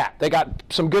they're at. They got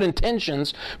some good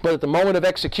intentions, but at the moment of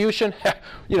execution,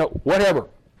 whatever.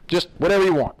 Just whatever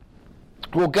you want.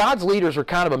 Well, God's leaders are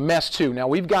kind of a mess too. Now,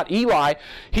 we've got Eli.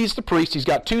 He's the priest. He's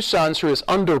got 2 sons who are his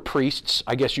under-priests,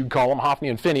 I guess you'd call them, Hophni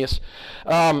and Phinehas.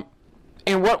 And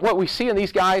what we see in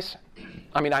these guys,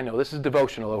 I mean, I know this is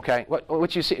devotional, okay?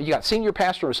 What you see, you got senior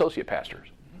pastor and associate pastors.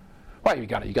 Well, you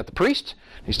got the priest.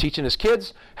 He's teaching his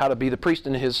kids how to be the priest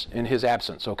in his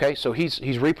absence. Okay, so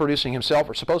he's reproducing himself,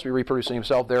 or supposed to be reproducing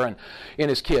himself there in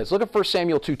his kids. Look at 1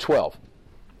 Samuel 2:12.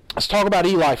 Let's talk about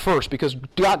Eli first, because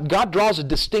God draws a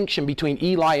distinction between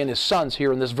Eli and his sons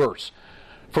here in this verse.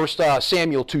 1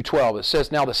 Samuel 2:12. It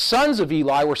says, "Now the sons of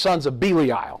Eli were sons of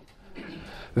Belial.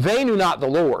 They knew not the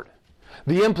Lord."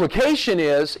 The implication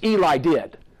is Eli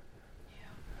did.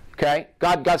 Okay,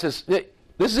 God says, this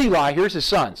is Eli. Here's his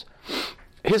sons.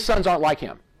 His sons aren't like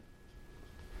him.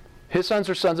 His sons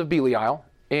are sons of Belial,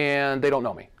 and they don't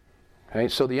know me. Okay,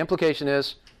 so the implication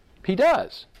is he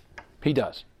does. He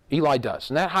does. Eli does.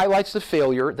 And that highlights the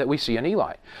failure that we see in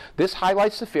Eli. This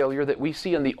highlights the failure that we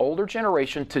see in the older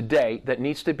generation today that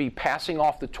needs to be passing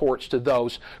off the torch to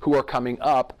those who are coming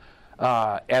up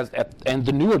and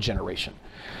the newer generation.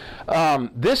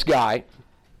 This guy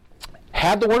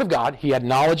had the Word of God. He had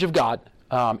knowledge of God.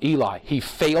 Eli, he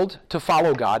failed to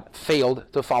follow God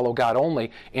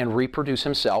only, and reproduce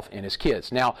himself and his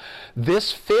kids. Now,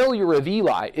 this failure of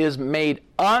Eli is made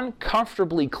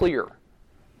uncomfortably clear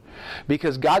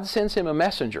because God sends him a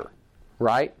messenger,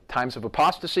 right? Times of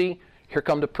apostasy, here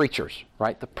come the preachers,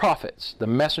 right? The prophets, the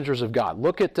messengers of God.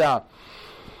 Look at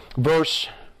verse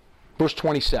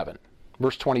 27.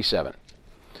 Verse 27.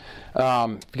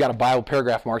 If you got a Bible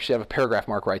paragraph mark, you have a paragraph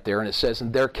mark right there, and it says,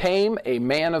 "And there came a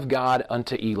man of God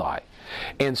unto Eli,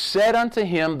 and said unto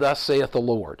him, Thus saith the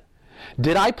Lord,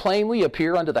 Did I plainly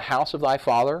appear unto the house of thy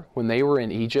father when they were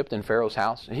in Egypt in Pharaoh's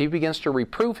house? He begins to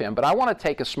reprove him, but I want to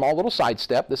take a small little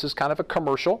sidestep. This is kind of a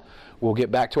commercial. We'll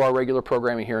get back to our regular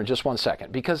programming here in just one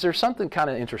second, because there's something kind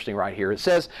of interesting right here. It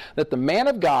says that the man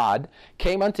of God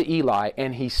came unto Eli,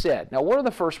 and he said, now what are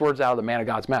the first words out of the man of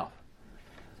God's mouth?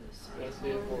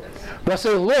 Thus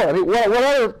saith the Lord. I mean, what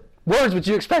other words would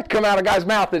you expect to come out of a guy's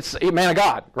mouth that's a man of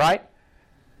God, right?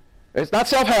 It's not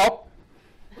self-help.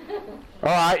 All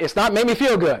right, it's not make me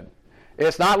feel good.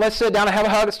 It's not let's sit down and have a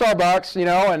hug at Starbucks, you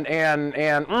know,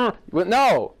 but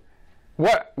no.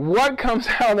 What comes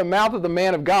out of the mouth of the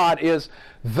man of God is,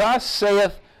 thus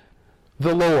saith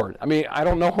the Lord. I mean, I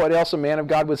don't know what else a man of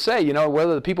God would say, you know,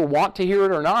 whether the people want to hear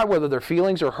it or not, whether their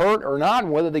feelings are hurt or not,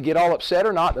 and whether they get all upset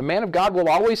or not. The man of God will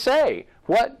always say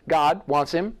what God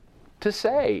wants him to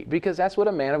say, because that's what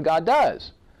a man of God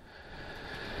does.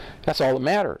 That's all that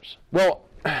matters. Well,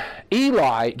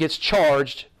 Eli gets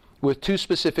charged with two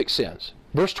specific sins.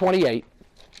 Verse 28,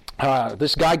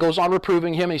 this guy goes on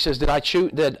reproving him. And he says, did I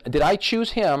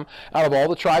choose him out of all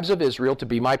the tribes of Israel to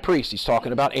be my priest? He's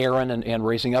talking about Aaron and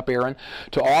raising up Aaron,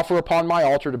 to offer upon my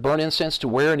altar, to burn incense, to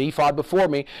wear an ephod before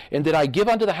me. And did I give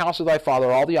unto the house of thy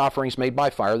father all the offerings made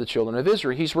by fire of the children of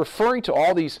Israel? He's referring to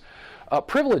all these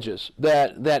privileges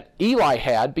that Eli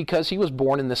had because he was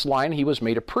born in this line. He was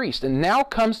made a priest. And now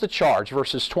comes the charge,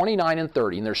 verses 29 and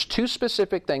 30. And there's two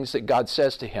specific things that God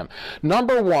says to him.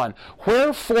 Number one,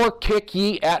 wherefore kick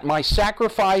ye at my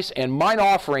sacrifice and mine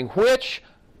offering, which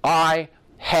I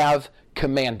have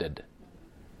commanded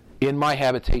in my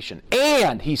habitation.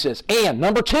 And, he says, and,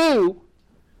 number two,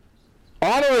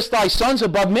 honorest thy sons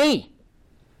above me,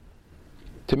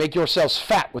 to make yourselves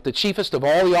fat with the chiefest of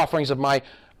all the offerings of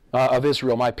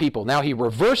Israel, my people. Now he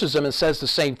reverses them and says the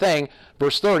same thing.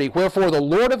 Verse 30, wherefore the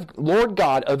Lord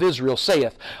God of Israel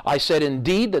saith, I said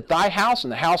indeed that thy house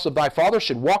and the house of thy father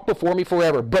should walk before me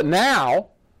forever. But now,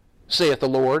 saith the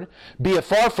Lord, be it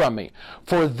far from me.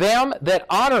 For them that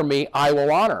honor me I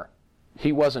will honor.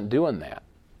 He wasn't doing that.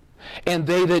 And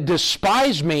they that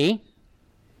despise me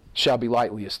shall be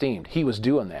lightly esteemed. He was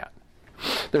doing that.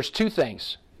 There's two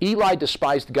things. Eli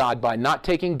despised God by not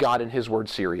taking God and his word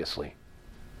seriously.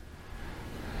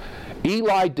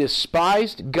 Eli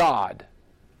despised God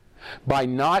by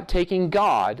not taking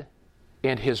God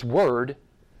and his word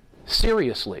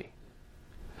seriously.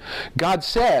 God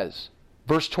says,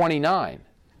 verse 29,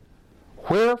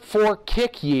 wherefore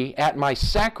kick ye at my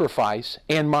sacrifice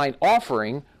and mine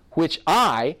offering, which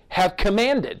I have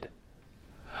commanded?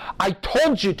 I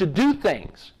told you to do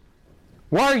things.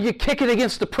 Why are you kicking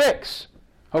against the pricks?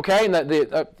 Okay, and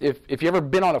if you've ever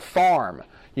been on a farm,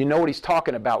 you know what he's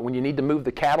talking about. When you need to move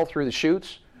the cattle through the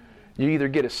chutes, you either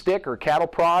get a stick or a cattle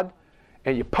prod,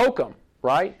 and you poke them,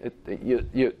 right?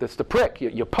 That's the prick.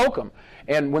 You poke them.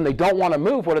 And when they don't want to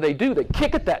move, what do? They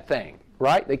kick at that thing,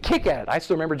 right? They kick at it. I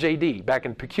still remember JD back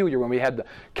in Peculiar when we had the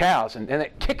cows, and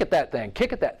they kick at that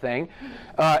thing.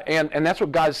 And that's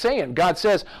what God's saying. God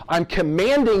says, I'm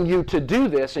commanding you to do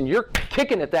this, and you're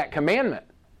kicking at that commandment.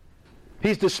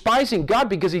 He's despising God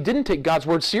because he didn't take God's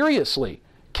word seriously.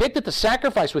 Kicked at the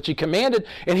sacrifice which he commanded,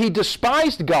 and he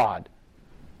despised God.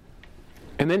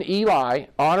 And then Eli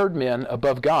honored men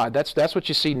above God. That's what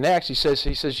you see next. He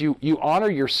says, you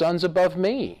honor your sons above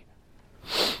me.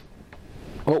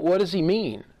 Well, what does he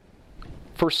mean?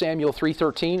 1 Samuel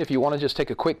 3:13, if you want to just take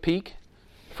a quick peek.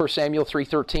 1 Samuel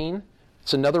 3:13.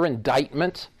 It's another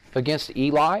indictment against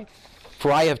Eli.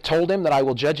 For I have told him that I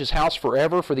will judge his house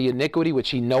forever for the iniquity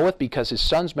which he knoweth, because his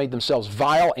sons made themselves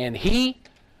vile, and he,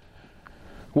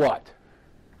 what?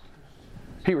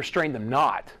 He restrained them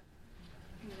not.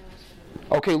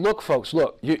 Okay, look, folks,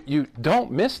 look, you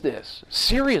don't miss this.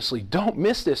 Seriously, don't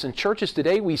miss this. In churches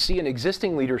today, we see an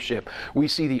existing leadership. We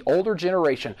see the older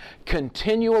generation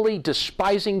continually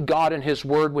despising God and his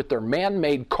word with their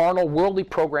man-made, carnal, worldly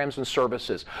programs and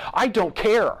services. I don't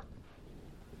care.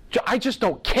 I just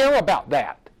don't care about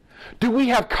that. Do we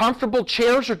have comfortable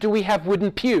chairs or do we have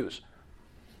wooden pews?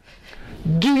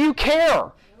 Do you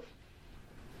care?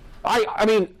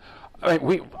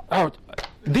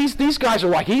 These guys are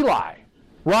like Eli,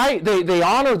 right? They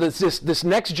honor this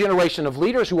next generation of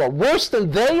leaders who are worse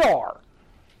than they are.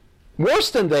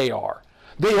 Worse than they are.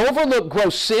 They overlook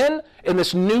gross sin in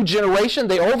this new generation.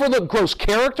 They overlook gross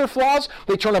character flaws.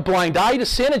 They turn a blind eye to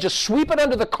sin and just sweep it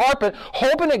under the carpet,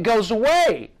 hoping it goes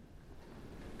away.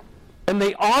 And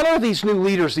they honor these new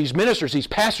leaders, these ministers, these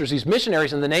pastors, these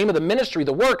missionaries in the name of the ministry,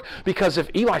 the work, because if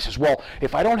Eli says, well,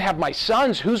 if I don't have my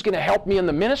sons, who's going to help me in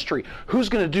the ministry? Who's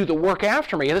going to do the work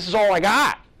after me? And this is all I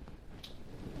got.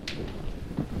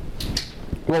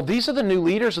 Well, these are the new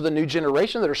leaders of the new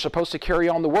generation that are supposed to carry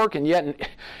on the work, and yet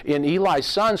in Eli's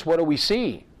sons, what do we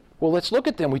see? Well, let's look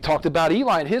at them. We talked about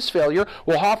Eli and his failure.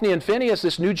 Well, Hophni and Phinehas,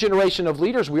 this new generation of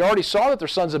leaders, we already saw that they're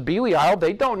sons of Belial.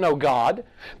 They don't know God.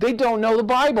 They don't know the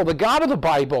Bible, the God of the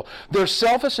Bible. They're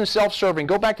selfish and self-serving.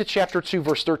 Go back to chapter 2,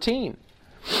 verse 13.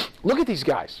 Look at these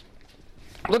guys.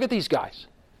 Look at these guys.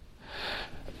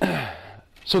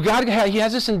 So God, he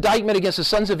has this indictment against the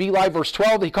sons of Eli, verse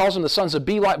 12. He calls them the sons of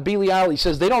Belial. He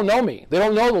says, they don't know me. They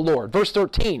don't know the Lord. Verse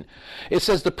 13, it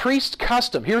says, the priest's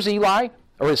custom. Here's Eli,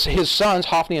 or his sons,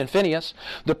 Hophni and Phinehas.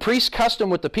 The priest's custom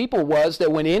with the people was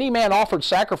that when any man offered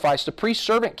sacrifice, the priest's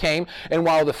servant came, and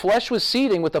while the flesh was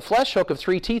seething with the flesh hook of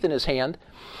 3 teeth in his hand,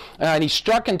 and he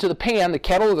struck into the pan, the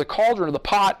kettle, or the cauldron, or the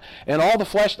pot, and all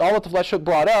that the flesh hook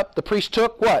brought up, the priest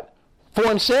took what? For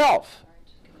himself.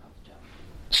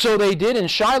 So they did in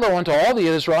Shiloh unto all the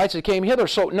Israelites that came hither.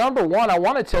 So number one, I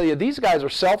want to tell you, these guys are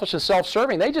selfish and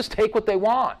self-serving. They just take what they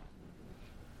want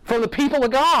from the people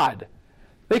of God.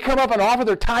 They come up and offer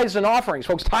their tithes and offerings.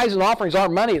 Folks, tithes and offerings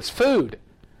aren't money, it's food.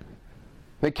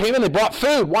 They came in, they brought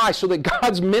food. Why? So that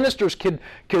God's ministers could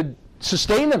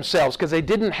sustain themselves, because they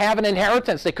didn't have an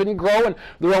inheritance. They couldn't grow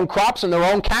their own crops and their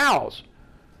own cows.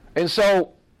 And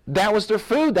so that was their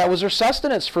food. That was their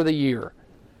sustenance for the year.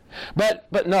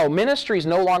 But no, ministry is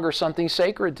no longer something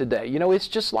sacred today. You know, it's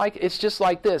just like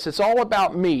this. It's all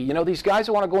about me. You know, these guys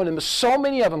that want to go into, so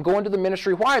many of them go into the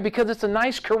ministry. Why? Because it's a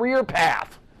nice career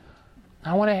path.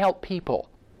 I want to help people.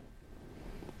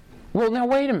 Well, now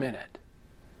wait a minute.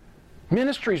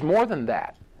 Ministry is more than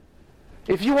that.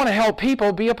 If you want to help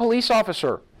people, be a police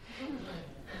officer.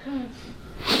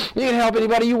 You can help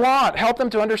anybody you want. Help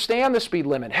them to understand the speed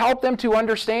limit. Help them to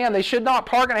understand they should not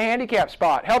park in a handicap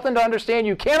spot. Help them to understand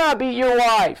you cannot beat your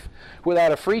wife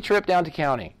without a free trip down to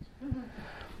county.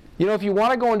 You know, if you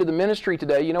want to go into the ministry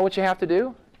today, you know what you have to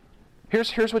do?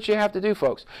 Here's what you have to do,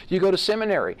 folks. You go to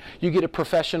seminary. You get a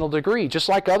professional degree, just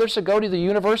like others that go to the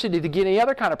university to get any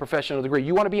other kind of professional degree.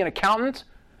 You want to be an accountant?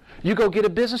 You go get a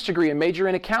business degree and major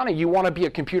in accounting. You want to be a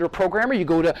computer programmer? You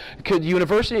go to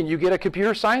university and you get a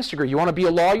computer science degree. You want to be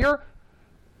a lawyer?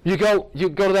 You go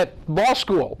to that law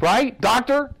school, right?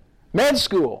 Doctor, med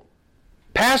school,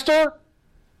 pastor,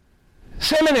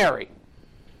 seminary.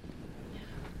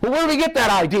 But where do we get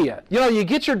that idea? You know, you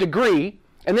get your degree,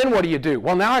 and then what do?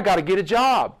 Well, now I got to get a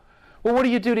job. Well, what do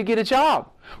you do to get a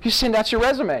job? You send out your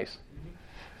resumes.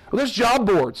 Well, there's job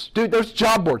boards. Dude, there's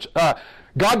job boards.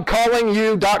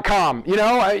 GodCallingYou.com. You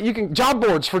know, you can job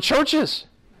boards for churches.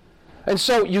 And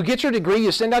so you get your degree,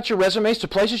 you send out your resumes to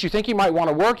places you think you might want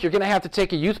to work. You're going to have to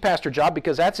take a youth pastor job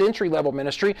because that's entry-level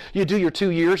ministry. You do your 2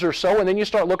 years or so, and then you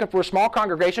start looking for a small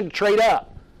congregation to trade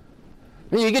up.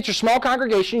 Then you get your small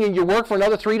congregation, and you work for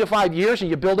another 3 to 5 years, and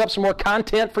you build up some more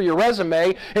content for your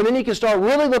resume, and then you can start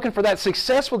really looking for that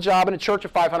successful job in a church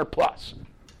of 500 plus.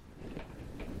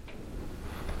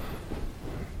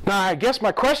 Now, I guess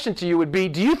my question to you would be,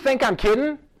 do you think I'm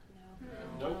kidding?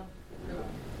 Nope.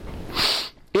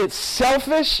 It's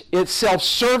selfish, it's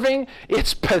self-serving,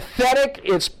 it's pathetic,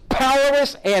 it's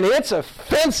powerless, and it's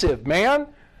offensive, man.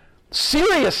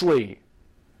 Seriously.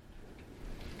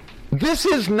 This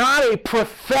is not a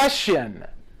profession.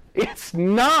 It's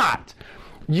not.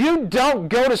 You don't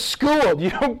go to school.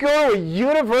 You don't go to a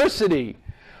university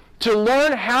to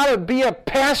learn how to be a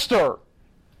pastor.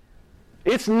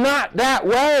 It's not that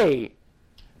way.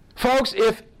 Folks,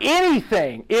 if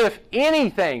anything, it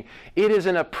is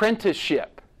an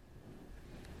apprenticeship.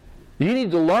 You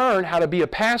need to learn how to be a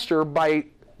pastor by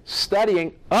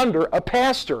studying under a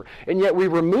pastor. And yet we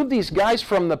remove these guys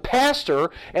from the pastor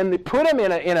and they put them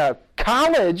in a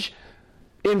college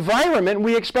environment, and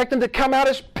we expect them to come out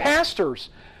as pastors.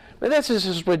 But this is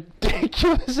as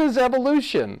ridiculous as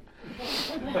evolution.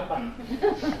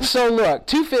 So look,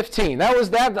 2:15, that was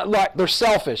that. Look, they're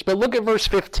selfish. But look at verse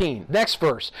 15, next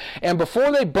verse. And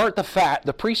before they burnt the fat,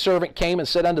 the priest servant came and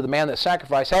said unto the man that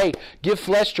sacrificed, hey, give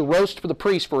flesh to roast for the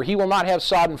priest, for he will not have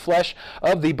sodden flesh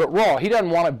of thee, but raw. He doesn't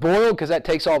want it boiled because that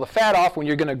takes all the fat off. When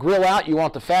you're going to grill out, you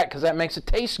want the fat because that makes it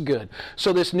taste good.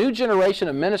 So this new generation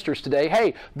of ministers today,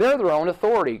 hey, they're their own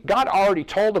authority. God already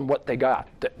told them what they got.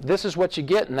 This is what you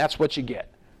get, and that's what you get.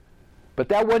 But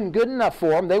that wasn't good enough for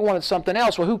them. They wanted something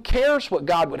else. Well, who cares what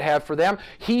God would have for them?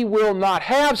 He will not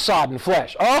have sodden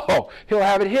flesh. Oh, he'll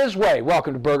have it his way.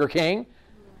 Welcome to Burger King.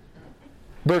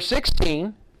 Verse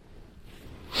 16,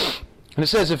 and it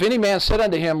says, if any man said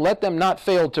unto him, let them not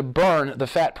fail to burn the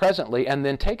fat presently, and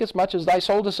then take as much as thy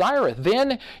soul desireth,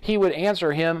 then he would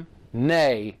answer him,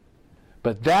 nay,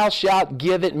 But thou shalt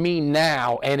give it me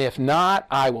now, and if not,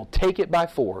 I will take it by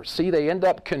force. See, they end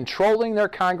up controlling their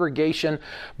congregation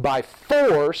by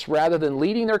force rather than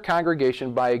leading their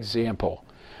congregation by example.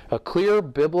 A clear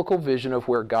biblical vision of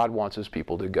where God wants his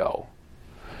people to go.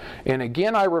 And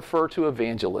again, I refer to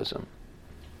evangelism.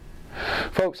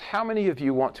 Folks, how many of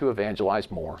you want to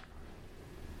evangelize more?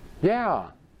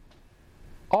 Yeah,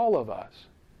 all of us.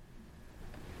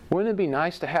 Wouldn't it be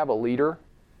nice to have a leader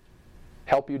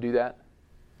help you do that?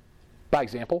 By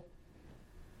example?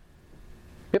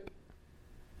 Yep.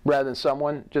 Rather than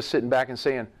someone just sitting back and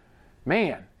saying,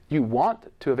 man, you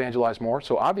want to evangelize more,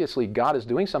 so obviously God is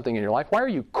doing something in your life. Why are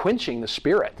you quenching the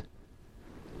Spirit?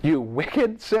 You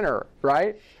wicked sinner,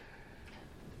 right?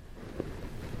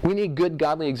 We need good,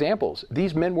 godly examples.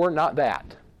 These men were not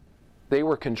that. They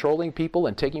were controlling people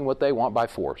and taking what they want by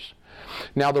force.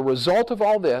 Now, the result of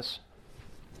all this,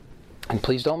 and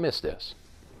please don't miss this,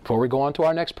 before we go on to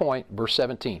our next point, verse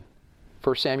 17.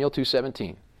 1 Samuel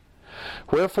 2:17.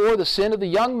 Wherefore the sin of the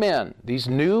young men, these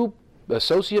new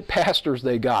associate pastors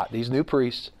they got, these new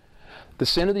priests, the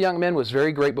sin of the young men was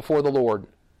very great before the Lord.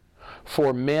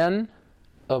 For men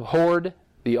abhorred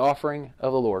the offering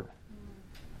of the Lord.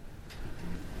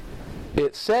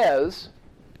 It says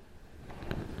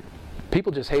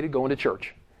people just hated going to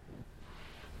church.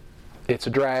 It's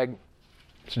a drag.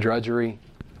 It's drudgery.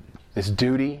 It's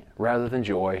duty rather than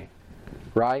joy.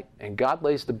 Right? And God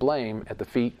lays the blame at the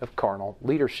feet of carnal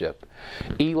leadership.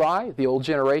 Eli, the old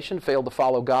generation, failed to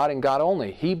follow God and God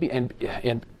only.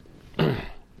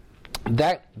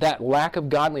 That lack of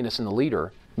godliness in the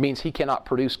leader means he cannot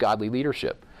produce godly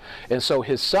leadership. And so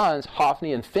his sons,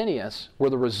 Hophni and Phinehas, were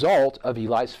the result of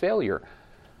Eli's failure.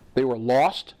 They were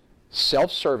lost,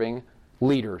 self-serving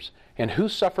leaders. And who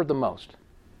suffered the most?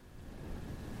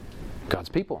 God's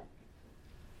people.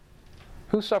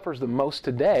 Who suffers the most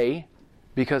today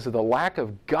because of the lack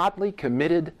of godly,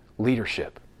 committed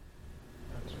leadership?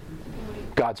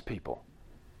 God's people.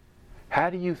 How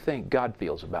do you think God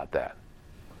feels about that?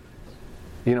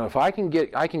 You know, if I can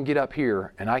get up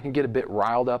here and I can get a bit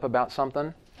riled up about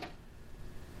something,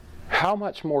 how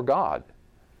much more God,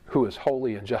 who is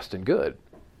holy and just and good?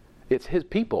 It's his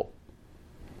people.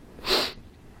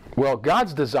 Well,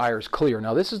 God's desire is clear.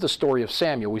 Now, this is the story of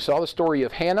Samuel. We saw the story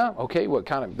of Hannah, okay, what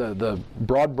kind of the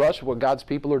broad brush of what God's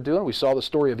people are doing. We saw the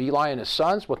story of Eli and his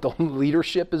sons, what the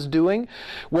leadership is doing.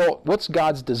 Well, what's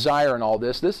God's desire in all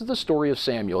this? This is the story of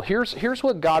Samuel. Here's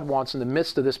what God wants in the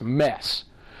midst of this mess.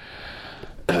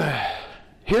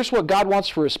 Here's what God wants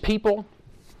for his people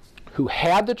who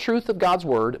had the truth of God's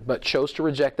word but chose to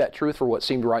reject that truth for what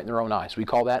seemed right in their own eyes. We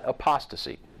call that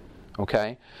apostasy.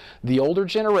 Okay? The older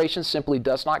generation simply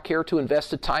does not care to invest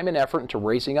the time and effort into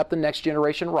raising up the next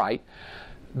generation right.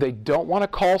 They don't want to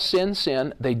call sin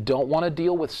sin. They don't want to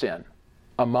deal with sin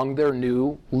among their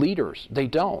new leaders. They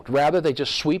don't. Rather, they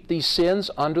just sweep these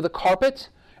sins under the carpet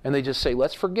and they just say,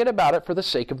 let's forget about it for the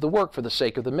sake of the work, for the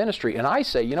sake of the ministry. And I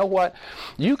say, you know what?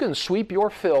 You can sweep your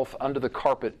filth under the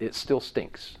carpet. It still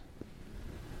stinks.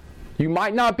 You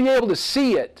might not be able to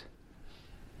see it,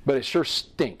 but it sure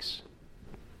stinks.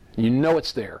 You know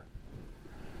it's there.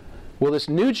 Well, this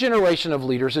new generation of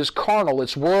leaders is carnal,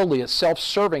 it's worldly, it's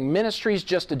self-serving. Ministry is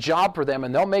just a job for them,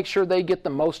 and they'll make sure they get the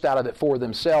most out of it for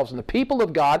themselves. And the people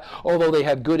of God, although they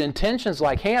have good intentions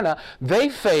like Hannah, they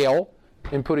fail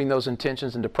in putting those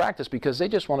intentions into practice because they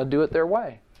just want to do it their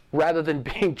way. Rather than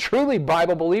being truly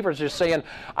Bible believers, just saying,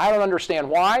 I don't understand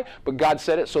why, but God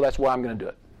said it, so that's why I'm going to do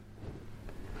it.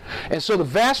 And so the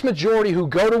vast majority who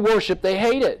go to worship, they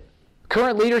hate it.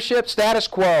 Current leadership, status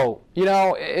quo, you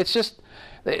know, it's just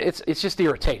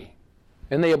irritating.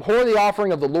 And they abhor the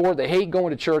offering of the Lord. They hate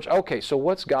going to church. Okay, so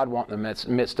what's God want in the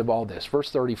midst of all this? Verse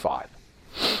 35.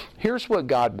 Here's what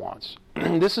God wants.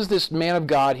 This is this man of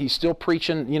God. He's still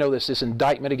preaching, you know, this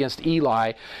indictment against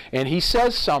Eli. And he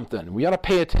says something. We ought to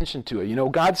pay attention to it. You know,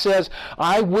 God says,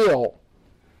 I will.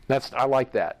 I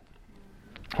like that.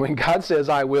 When God says,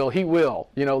 I will, he will.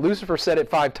 You know, Lucifer said it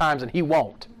 5 times and he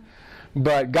won't.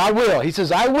 But God will. He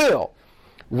says, I will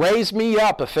raise me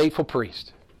up a faithful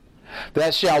priest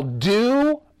that shall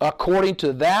do according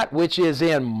to that which is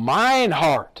in mine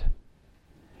heart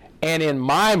and in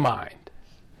my mind.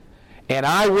 And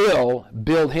I will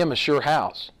build him a sure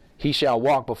house. He shall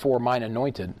walk before mine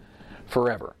anointed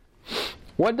forever.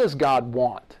 What does God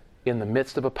want in the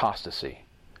midst of apostasy?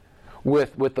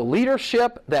 With the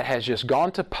leadership that has just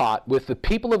gone to pot, with the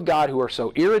people of God who are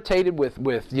so irritated with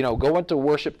you know, going to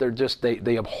worship,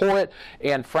 they abhor it,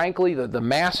 and frankly, the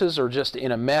masses are just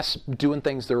in a mess doing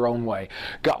things their own way.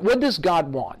 God, what does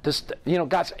God want?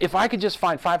 God, if I could just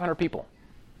find 500 people,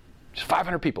 just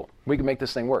 500 people, we can make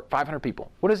this thing work. 500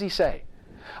 people. What does he say?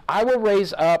 I will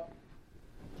raise up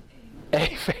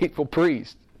a faithful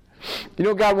priest. You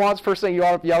know what God wants? First thing you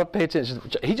ought to pay attention.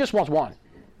 He just wants one.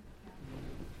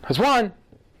 That's one.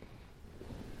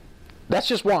 That's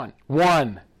just one.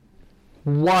 One.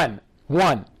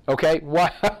 Okay?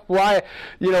 Why?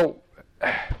 You know,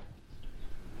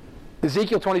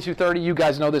 Ezekiel 22:30, you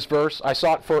guys know this verse. I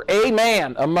sought for a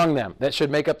man among them that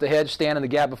should make up the hedge, stand in the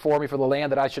gap before me for the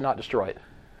land, that I should not destroy it.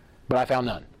 But I found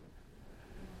none.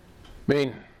 I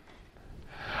mean,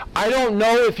 I don't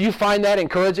know if you find that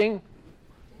encouraging.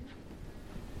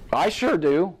 I sure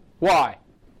do. Why?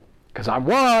 Because I'm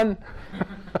one.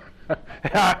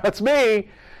 That's me,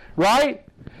 right?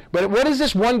 But what is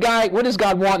this one guy, what does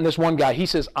God want in this one guy? He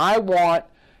says, I want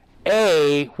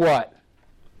a what?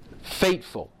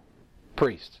 Faithful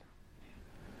priest.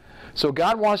 So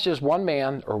God wants just one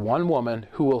man or one woman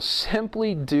who will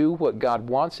simply do what God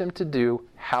wants him to do,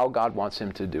 how God wants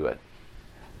him to do it.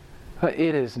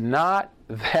 It is not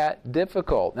that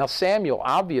difficult. Now Samuel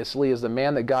obviously is the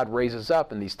man that God raises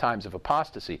up in these times of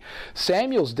apostasy.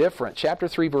 Samuel's different. Chapter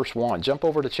 3 verse 1. Jump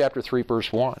over to chapter 3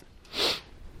 verse 1.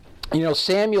 You know,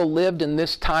 Samuel lived in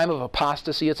this time of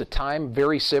apostasy. It's a time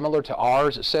very similar to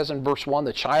ours. It says in verse 1,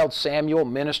 the child Samuel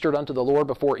ministered unto the Lord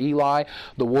before Eli.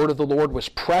 The word of the Lord was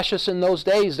precious in those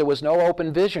days. There was no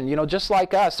open vision. You know, just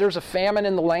like us, there's a famine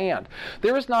in the land.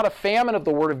 There is not a famine of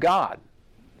the word of God.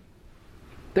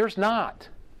 There's not.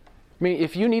 I mean,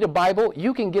 if you need a Bible,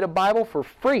 you can get a Bible for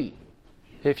free.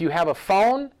 If you have a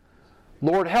phone,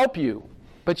 Lord help you.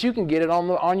 But you can get it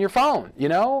on your phone, you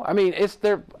know? I mean,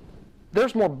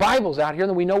 there's more Bibles out here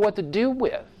than we know what to do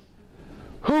with.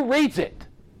 Who reads it?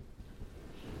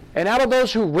 And out of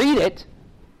those who read it,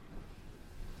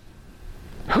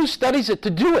 who studies it to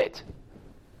do it?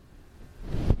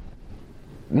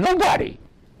 Nobody.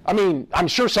 I mean, I'm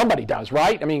sure somebody does,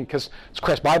 right? I mean, because it's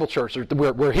Crest Bible Church,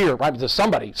 we're here, right? There's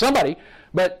somebody.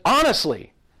 But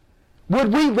honestly,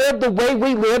 would we live the way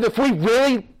we live if we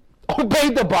really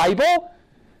obeyed the Bible?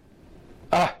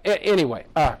 Anyway,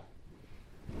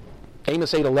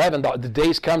 Amos 8:11, the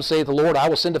days come, saith the Lord, I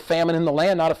will send a famine in the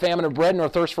land, not a famine of bread nor a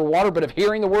thirst for water, but of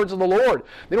hearing the words of the Lord.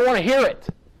 They don't want to hear it.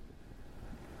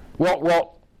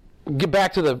 Well, get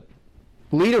back to the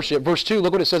leadership. Verse 2,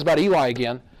 look what it says about Eli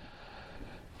again.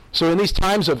 So in these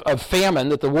times of famine,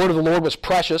 that the word of the Lord was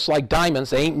precious, like diamonds.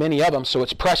 There ain't many of them, so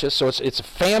it's precious. So it's a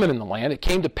famine in the land. It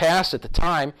came to pass at the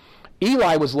time,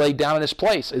 Eli was laid down in his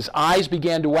place. His eyes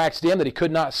began to wax dim that he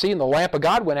could not see, and the lamp of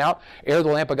God went out. Ere the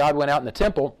lamp of God went out in the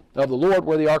temple of the Lord,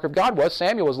 where the ark of God was,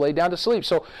 Samuel was laid down to sleep.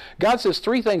 So God says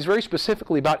three things very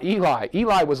specifically about Eli.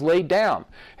 Eli was laid down.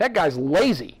 That guy's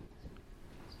lazy.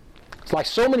 It's like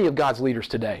so many of God's leaders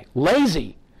today.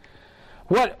 Lazy.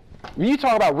 When you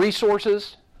talk about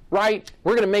resources, right?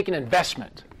 We're going to make an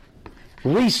investment.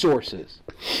 Resources.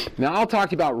 Now, I'll talk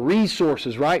to you about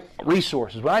resources, right?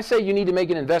 Resources. When I say you need to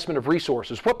make an investment of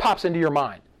resources, what pops into your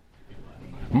mind?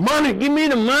 Money. Give me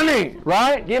the money,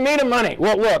 right? Give me the money.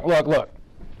 Well, look.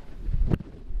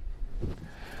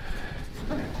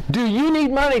 Do you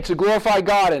need money to glorify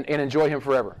God and enjoy Him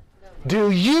forever?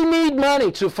 Do you need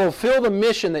money to fulfill the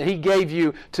mission that He gave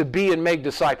you to be and make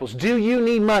disciples? Do you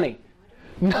need money?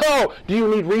 No. Do you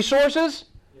need resources?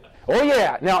 Oh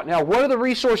yeah. Now what are the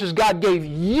resources God gave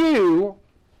you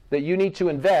that you need to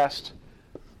invest?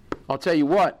 I'll tell you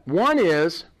what. One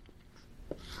is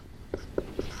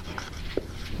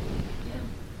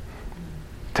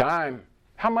time.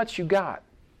 How much you got?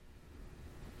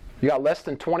 You got less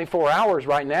than 24 hours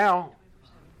right now.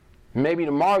 Maybe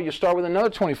tomorrow you'll start with another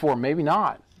 24. Maybe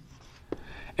not.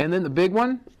 And then the big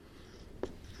one,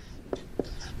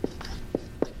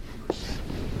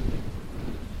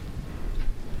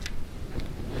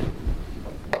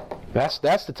 That's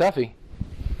the toughie.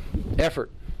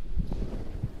 Effort.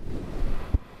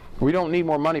 We don't need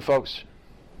more money, folks.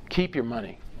 Keep your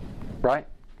money. Right?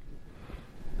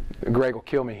 Greg will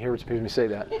kill me. He hears me say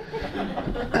that.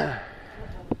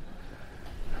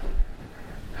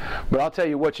 But I'll tell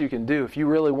you what you can do. If you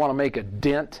really want to make a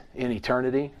dent in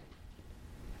eternity,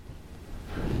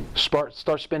 start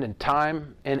spending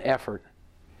time and effort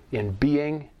in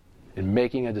being and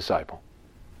making a disciple.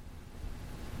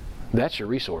 That's your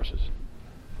resources.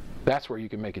 That's where you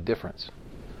can make a difference.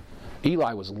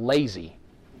 Eli was lazy.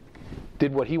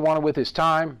 Did what he wanted with his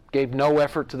time, gave no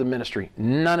effort to the ministry.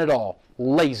 None at all.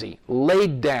 Lazy.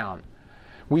 Laid down.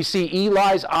 We see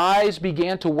Eli's eyes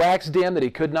began to wax dim that he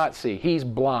could not see. He's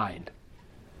blind.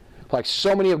 Like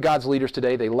so many of God's leaders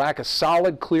today, they lack a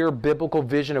solid, clear, biblical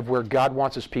vision of where God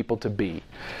wants His people to be.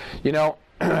 You know,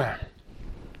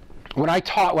 when I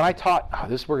taught,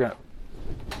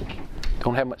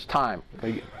 don't have much time.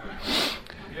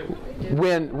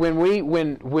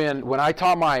 When I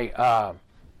taught my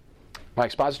my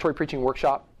expository preaching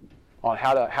workshop on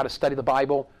how to study the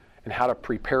Bible and how to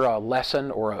prepare a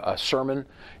lesson or a sermon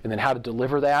and then how to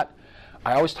deliver that,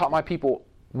 I always taught my people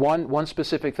one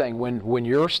specific thing. When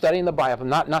you're studying the Bible,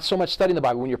 not so much studying the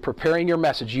Bible, when you're preparing your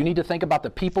message, you need to think about the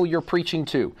people you're preaching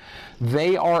to.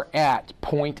 They are at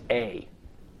point A.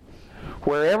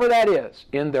 Wherever that is,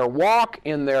 in their walk,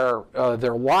 in their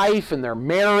life, in their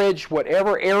marriage,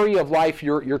 whatever area of life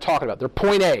you're talking about, they're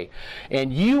point A.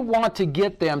 And you want to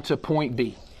get them to point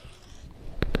B.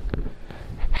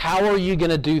 How are you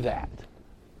going to do that?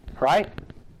 Right?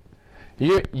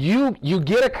 You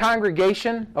get a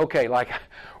congregation, okay, like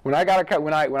when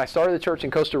I started the church in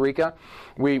Costa Rica,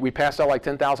 we passed out like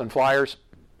 10,000 flyers.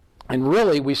 And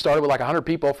really, we started with like 100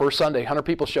 people. First Sunday, 100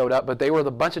 people showed up, but they were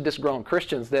the bunch of disgruntled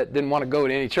Christians that didn't want to go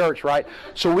to any church, right?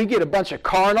 So we get a bunch of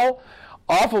carnal,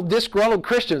 awful, disgruntled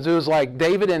Christians. It was like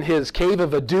David in his cave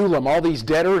of Adullam, all these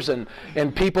debtors and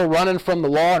people running from the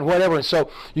law and whatever. And so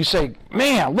you say,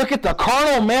 man, look at the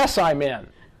carnal mess I'm in,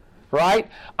 right?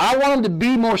 I want them to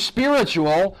be more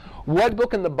spiritual. What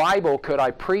book in the Bible could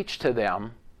I preach to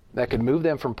them that could move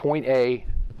them from point A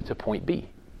to point B?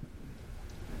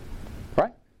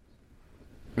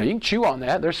 Now, you can chew on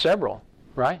that. There's several,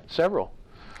 right? Several.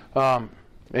 And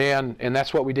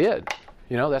that's what we did.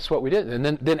 You know, that's what we did. And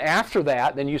then after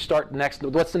that, then you start next.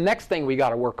 What's the next thing we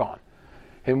got to work on?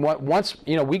 And once,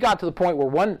 you know, we got to the point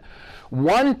where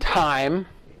one time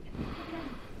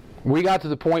we got to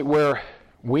the point where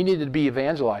we needed to be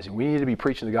evangelizing. We needed to be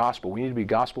preaching the gospel. We needed to be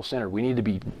gospel-centered. We needed to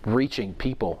be reaching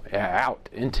people out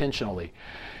intentionally.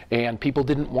 And people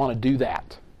didn't want to do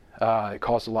that. It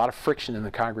caused a lot of friction in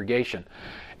the congregation.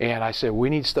 And I said,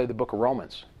 we need to study the book of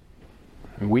Romans.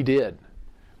 And we did.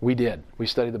 We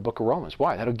studied the book of Romans.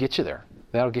 Why? That'll get you there.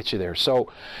 That'll get you there.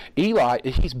 So Eli,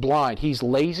 he's blind. He's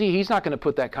lazy. He's not going to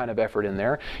put that kind of effort in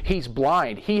there. He's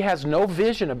blind. He has no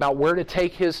vision about where to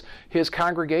take his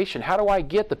congregation. How do I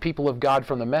get the people of God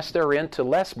from the mess they're in to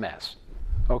less mess?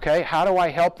 Okay, how do I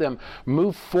help them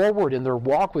move forward in their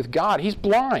walk with God? He's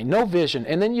blind, no vision.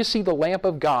 And then you see the lamp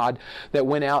of God that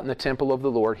went out in the temple of the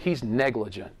Lord. He's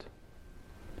negligent.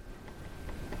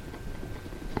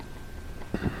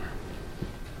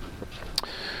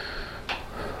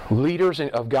 Leaders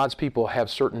of God's people have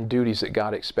certain duties that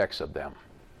God expects of them.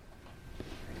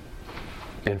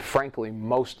 And frankly,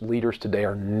 most leaders today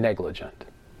are negligent.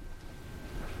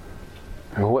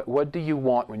 What do you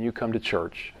want when you come to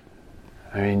church?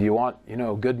 I mean, do you want,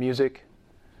 good music?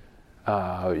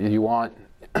 You want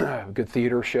a good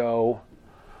theater show?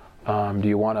 Do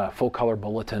you want a full-color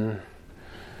bulletin?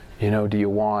 Do you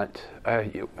want,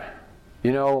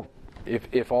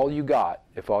 if all you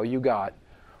got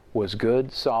was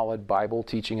good, solid Bible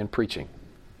teaching and preaching,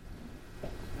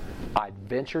 I'd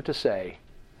venture to say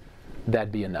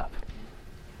that'd be enough.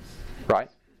 Right?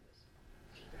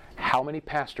 How many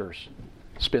pastors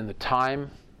spend the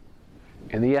time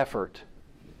and the effort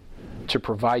to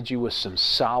provide you with some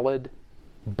solid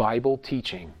Bible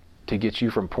teaching to get you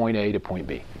from point A to point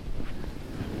B?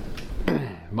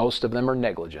 Most of them are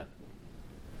negligent.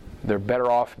 They're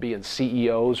better off being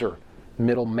CEOs or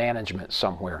middle management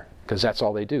somewhere, because that's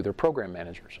all they do. They're program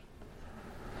managers.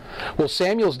 Well,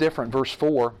 Samuel's different, verse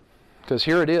 4, because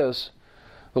here it is.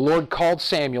 The Lord called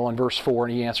Samuel in verse 4,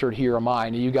 and he answered, "Here am I."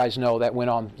 And you guys know that went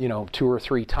on, 2 or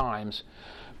 3 times.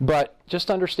 But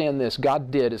just understand this, God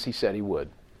did as he said he would.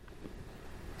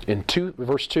 In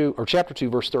chapter 2,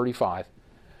 verse 35,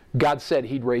 God said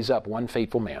he'd raise up one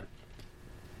faithful man.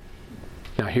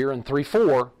 Now here in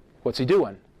 3:4, what's he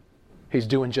doing? He's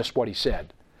doing just what he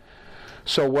said.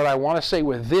 So what I want to say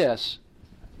with this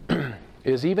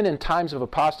is, even in times of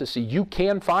apostasy, you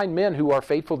can find men who are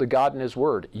faithful to God and his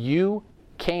word. You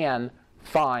can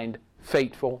find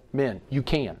faithful men. You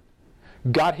can.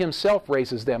 God himself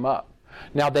raises them up.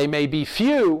 Now they may be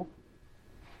few,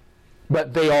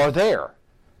 but they are there.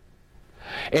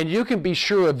 And you can be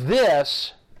sure of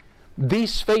this: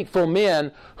 these faithful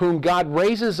men whom God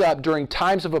raises up during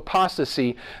times of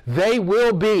apostasy, they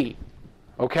will be.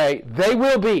 Okay? They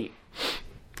will be.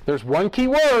 There's one key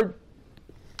word.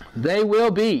 They will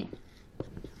be.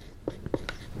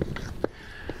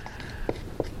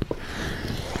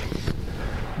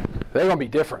 They're going to be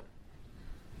different.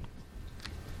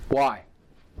 Why?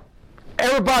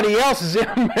 Everybody else is in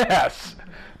a mess,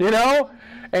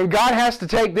 And God has to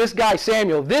take this guy,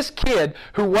 Samuel, this kid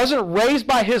who wasn't raised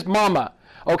by his mama.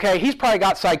 Okay, he's probably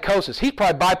got psychosis. He's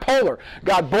probably bipolar,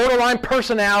 got borderline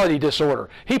personality disorder.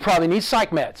 He probably needs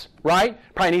psych meds, right?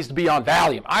 Probably needs to be on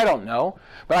Valium. I don't know.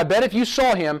 But I bet if you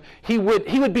saw him, he would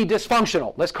be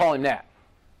dysfunctional. Let's call him that.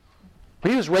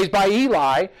 He was raised by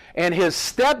Eli, and his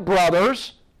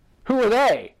stepbrothers, who were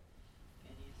they?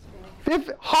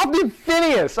 Hophni and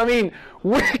Phinehas. I mean,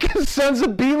 wicked sons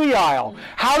of Belial.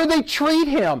 How did they treat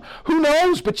him? Who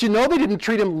knows? But you know they didn't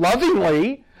treat him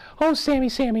lovingly. Oh,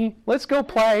 Sammy, let's go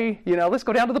play. Let's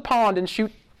go down to the pond and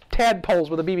shoot tadpoles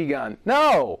with a BB gun.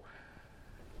 No,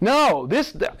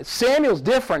 Samuel's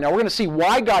different. Now we're going to see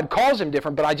why God calls him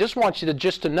different, but I just want you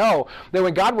to know that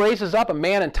when God raises up a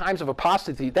man in times of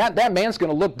apostasy, that man's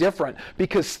going to look different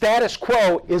because status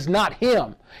quo is not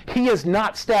him. He is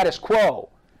not status quo.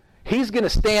 He's going to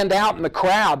stand out in the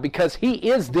crowd because he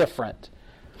is different.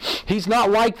 He's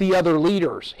not like the other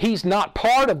leaders. He's not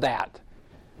part of that.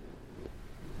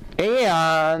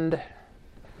 And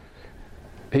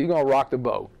he's going to rock the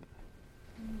boat.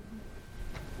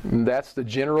 And that's the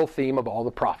general theme of all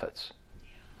the prophets.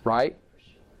 Right?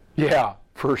 Yeah,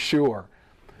 for sure.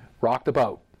 Rock the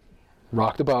boat.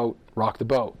 Rock the boat. Rock the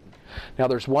boat. Now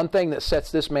there's one thing that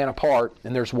sets this man apart,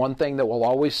 and there's one thing that will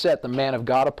always set the man of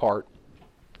God apart,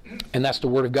 and that's the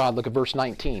Word of God. Look at verse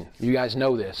 19. You guys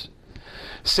know this.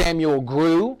 Samuel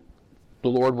grew, the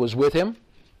Lord was with him,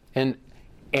 and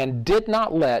did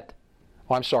not let,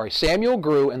 Samuel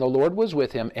grew and the Lord was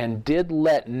with him, and did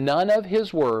let none of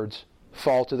his words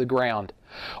fall to the ground.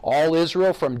 All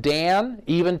Israel from Dan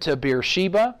even to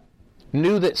Beersheba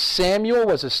knew that Samuel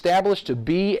was established to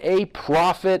be a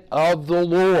prophet of the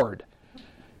Lord.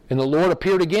 And the Lord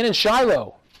appeared again in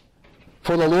Shiloh,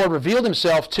 for the Lord revealed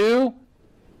himself to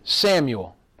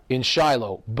Samuel in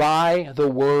Shiloh by the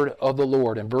word of the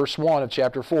Lord. In verse 1 of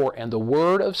chapter 4, and the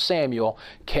word of Samuel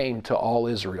came to all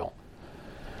Israel.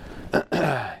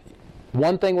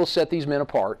 One thing will set these men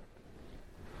apart.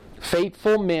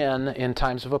 Faithful men in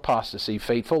times of apostasy,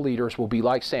 faithful leaders will be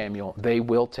like Samuel. They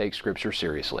will take Scripture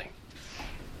seriously.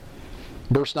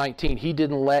 Verse 19, he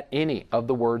didn't let any of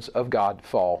the words of God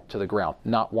fall to the ground.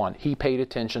 Not one. He paid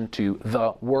attention to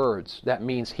the words. That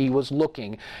means he was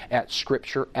looking at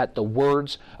Scripture, at the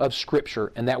words of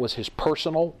Scripture, and that was his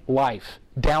personal life,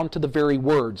 down to the very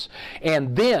words.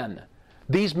 And then,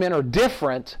 these men are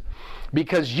different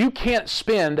because you can't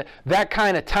spend that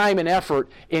kind of time and effort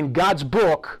in God's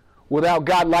book without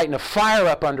God lighting a fire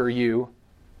up under you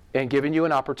and giving you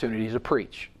an opportunity to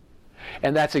preach.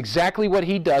 And that's exactly what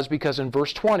he does, because in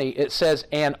verse 20 it says,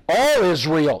 and all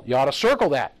Israel, you ought to circle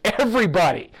that,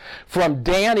 everybody, from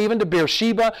Dan even to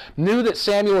Beersheba, knew that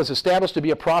Samuel was established to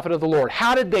be a prophet of the Lord.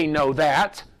 How did they know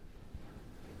that?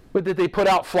 Did they put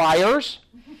out flyers?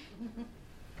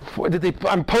 Did they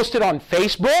post it on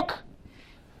Facebook?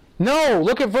 No,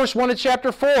 look at verse 1 of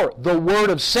chapter 4. The word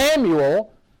of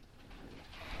Samuel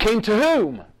came to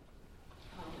whom?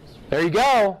 There you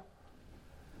go.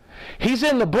 He's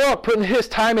in the book, putting his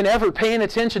time and effort, paying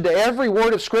attention to every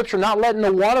word of Scripture, not letting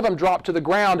a one of them drop to the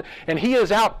ground, and he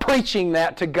is out preaching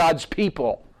that to God's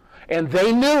people. And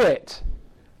they knew it.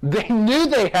 They knew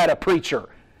they had a preacher.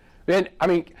 And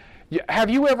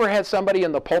have you ever had somebody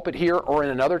in the pulpit here or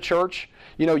in another church?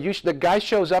 The guy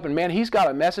shows up and, man, he's got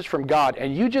a message from God,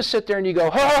 and you just sit there and you go,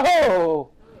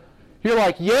 ho! You're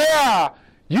like, yeah,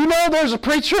 there's a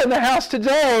preacher in the house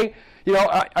today.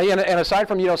 And aside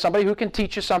from, somebody who can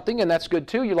teach you something, and that's good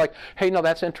too, you're like, hey, no,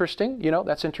 that's interesting.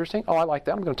 That's interesting. Oh, I like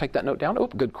that. I'm going to take that note down. Oh,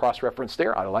 good cross-reference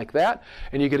there. I like that.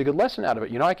 And you get a good lesson out of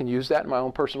it. I can use that in my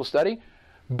own personal study.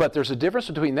 But there's a difference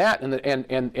between that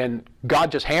and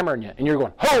God just hammering you. And you're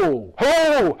going, got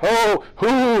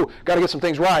to get some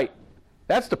things right.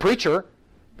 That's the preacher.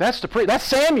 That's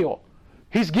Samuel.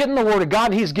 He's getting the word of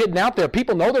God, and he's getting out there.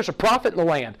 People know there's a prophet in the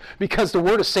land because the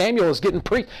word of Samuel is getting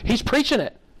preached. He's preaching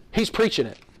it. He's preaching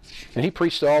it. And he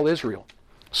preached to all Israel.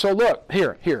 So look,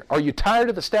 here. Are you tired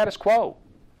of the status quo?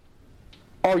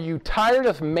 Are you tired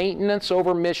of maintenance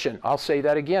over mission? I'll say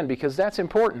that again because that's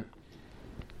important.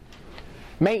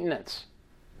 Maintenance.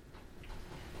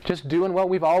 Just doing what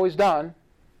we've always done.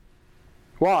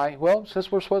 Why? Well, it's just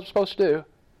what we're supposed to do.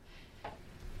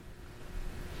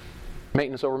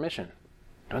 Maintenance over mission.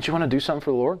 Don't you want to do something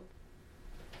for the Lord?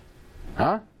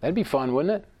 Huh? That'd be fun,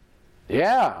 wouldn't it?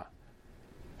 Yeah.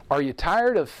 Are you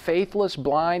tired of faithless,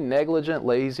 blind, negligent,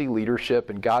 lazy leadership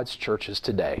in God's churches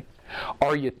today?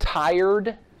 Are you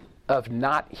tired of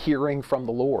not hearing from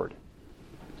the Lord?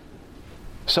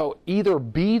 So either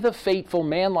be the faithful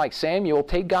man like Samuel,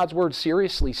 take God's word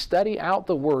seriously, study out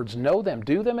the words, know them,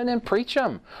 do them, and then preach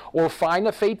them. Or find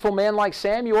a faithful man like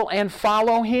Samuel and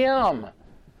follow him.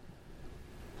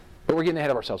 But we're getting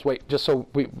ahead of ourselves. Wait, just so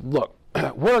we look.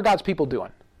 What are God's people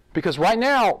doing? Because right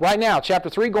now, chapter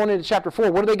 3 going into chapter 4,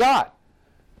 what do they got?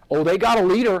 Oh, they got a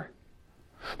leader.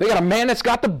 They got a man that's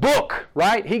got the book,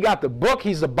 right? He got the book.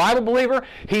 He's the Bible believer.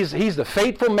 He's the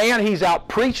faithful man. He's out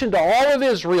preaching to all of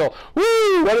Israel.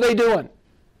 Woo! What are they doing?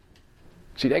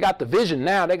 See, they got the vision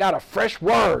now. They got a fresh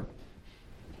word.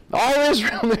 All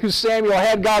Israel knew Samuel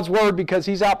had God's word because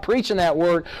he's out preaching that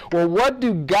word. Well, what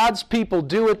do God's people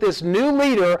do with this new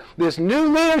leader, this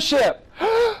new leadership?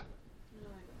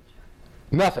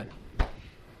 Nothing.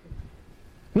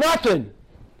 Nothing.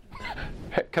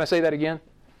 Can I say that again?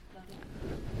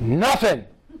 Nothing.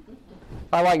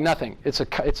 I like nothing. It's a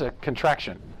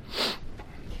contraction.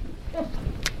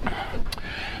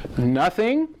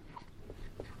 Nothing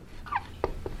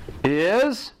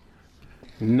is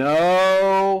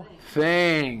no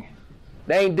thing.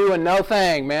 They ain't doing no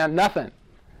thing, man. Nothing.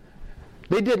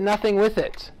 They did nothing with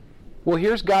it. Well,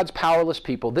 here's God's powerless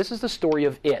people. This is the story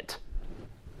of it.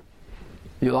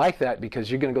 You like that because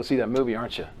you're going to go see that movie,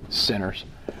 aren't you? Sinners.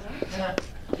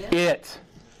 It.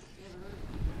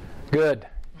 Good.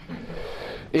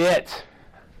 It.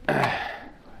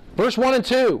 Verse 1 and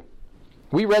 2.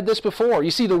 We read this before. You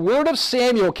see, the word of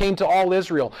Samuel came to all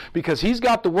Israel because he's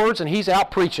got the words and he's out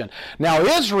preaching. Now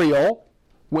Israel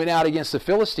went out against the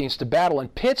Philistines to battle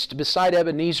and pitched beside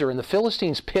Ebenezer, and the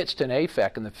Philistines pitched in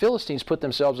Aphek, and the Philistines put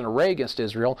themselves in array against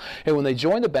Israel. And when they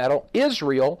joined the battle,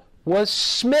 Israel was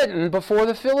smitten before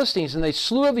the Philistines, and they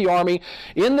slew of the army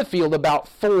in the field about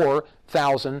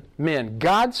 4,000 men.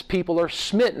 God's people are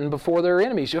smitten before their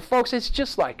enemies. Folks, it's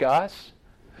just like us.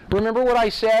 Remember what I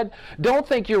said? Don't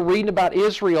think you're reading about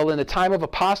Israel in the time of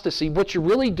apostasy. What you're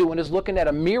really doing is looking at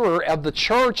a mirror of the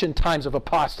church in times of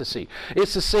apostasy.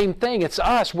 It's the same thing. It's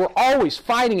us. We're always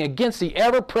fighting against the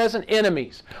ever-present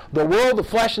enemies, the world, the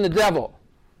flesh, and the devil.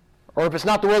 Or if it's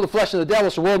not the world, the flesh, and the devil,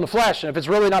 it's the world and the flesh. And if it's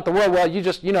really not the world, well, you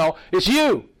just, it's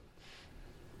you.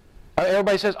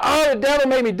 Everybody says, oh, the devil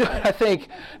made me do it. I think,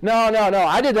 no,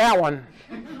 I did that one.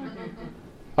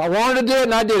 I wanted to do it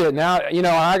and I did it. Now,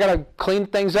 I got to clean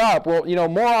things up. Well,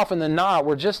 more often than not,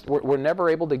 we're never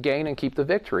able to gain and keep the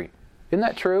victory. Isn't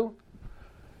that true?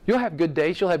 You'll have good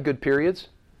days. You'll have good periods.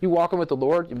 You walking with the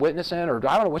Lord, you witnessing, or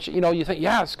I don't know what you think,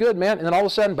 yeah, it's good, man. And then all of a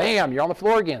sudden, bam, you're on the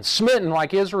floor again, smitten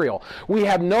like Israel. We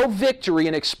have no victory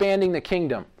in expanding the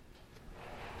kingdom.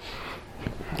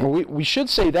 We should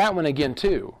say that one again,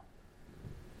 too.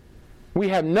 We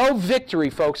have no victory,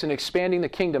 folks, in expanding the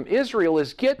kingdom. Israel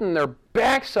is getting their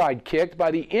backside kicked by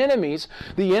the enemies.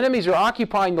 The enemies are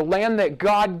occupying the land that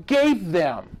God gave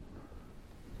them.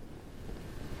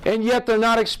 And yet they're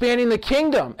not expanding the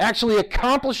kingdom, actually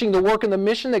accomplishing the work and the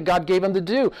mission that God gave them to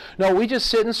do. No, we just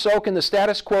sit and soak in the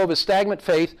status quo of a stagnant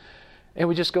faith, and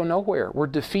we just go nowhere. We're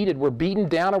defeated, we're beaten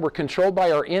down, and we're controlled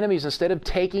by our enemies instead of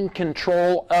taking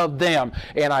control of them.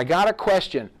 And I got a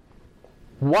question.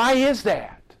 Why is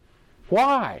that?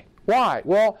 Why?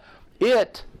 Well,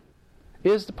 it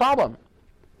is the problem.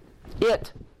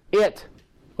 It.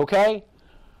 Okay?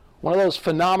 One of those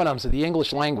phenomenons of the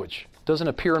English language. Doesn't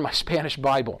appear in my Spanish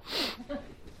Bible.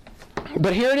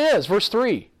 But here it is, verse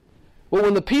 3. Well,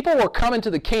 when the people were coming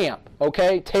to the camp,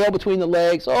 okay, tail between the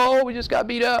legs, oh, we just got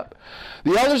beat up.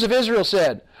 The elders of Israel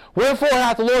said, wherefore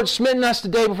hath the Lord smitten us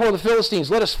today before the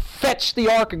Philistines? Let us fetch the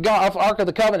ark of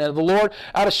the covenant of the Lord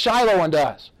out of Shiloh unto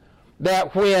us,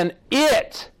 that when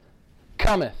it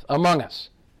cometh among us,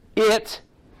 it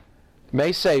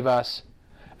may save us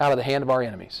out of the hand of our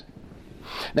enemies.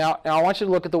 Now I want you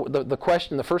to look at the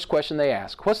question, the first question they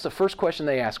ask. What's the first question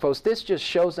they ask, folks? This just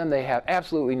shows them they have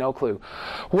absolutely no clue.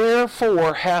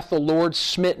 Wherefore hath the Lord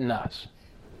smitten us?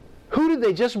 Who did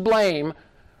they just blame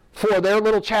for their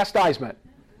little chastisement?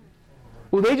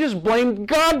 Well, they just blamed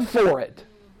God for it.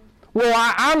 Well,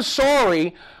 I'm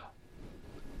sorry.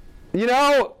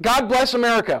 God bless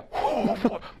America.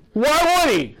 Why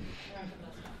would he?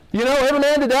 Every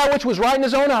man did that which was right in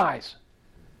his own eyes.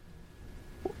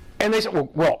 And they said,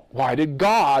 well, why did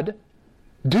God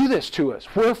do this to us?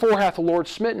 Wherefore hath the Lord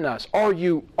smitten us? Are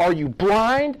you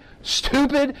blind,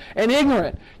 stupid, and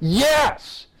ignorant?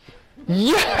 Yes.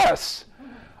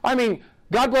 I mean,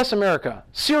 God bless America.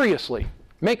 Seriously.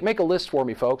 Make a list for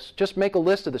me, folks. Just make a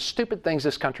list of the stupid things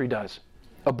this country does.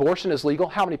 Abortion is legal.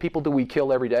 How many people do we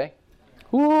kill every day?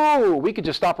 Ooh, we could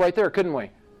just stop right there, couldn't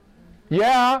we?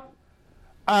 Yeah.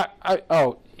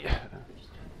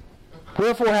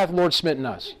 Wherefore hath the Lord smitten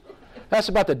us? That's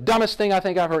about the dumbest thing I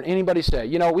think I've heard anybody say.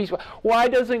 Why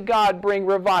doesn't God bring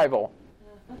revival?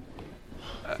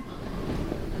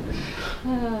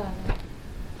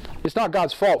 It's not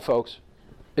God's fault, folks.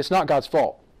 It's not God's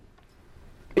fault.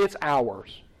 It's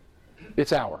ours.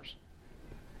 It's ours.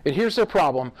 And here's their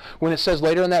problem. When it says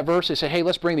later in that verse, they say, hey,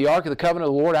 let's bring the ark of the covenant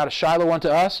of the Lord out of Shiloh unto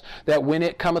us, that when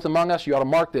it cometh among us, you ought to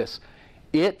mark this.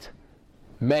 It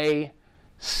may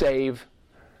save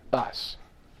us.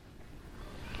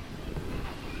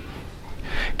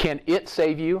 Can it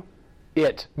save you?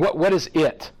 It. What is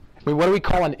it? I mean, what are we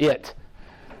calling it?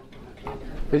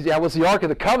 That was the Ark of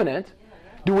the Covenant.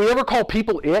 Do we ever call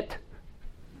people it?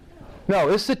 No,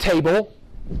 it's the table.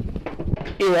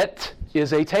 It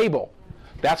is a table.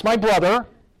 That's my brother.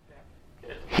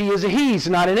 He is a he's,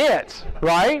 not an it,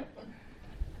 right?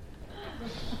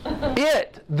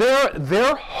 It,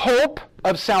 their hope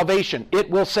of salvation, it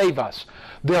will save us.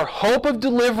 Their hope of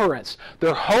deliverance,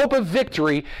 their hope of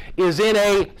victory is in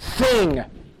a thing.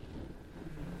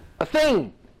 A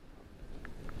thing.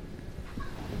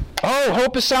 Oh,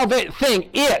 hope of salvation. Thing.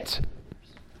 It.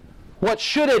 What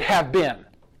should it have been?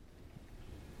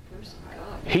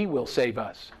 He will save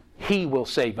us. He will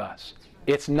save us.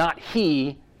 It's not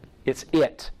he, it's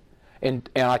it. And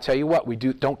I tell you what,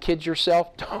 don't kid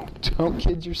yourself. Don't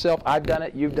kid yourself. I've done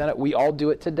it. You've done it. We all do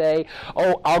it today.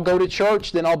 Oh, I'll go to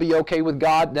church, then I'll be okay with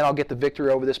God, then I'll get the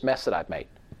victory over this mess that I've made.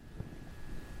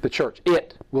 The church,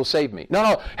 it will save me.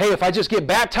 No. Hey, if I just get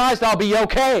baptized, I'll be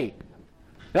okay.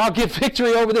 And I'll get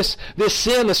victory over this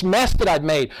sin, this mess that I've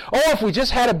made. Oh, if we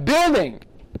just had a building,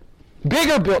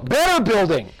 better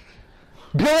building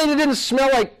that didn't smell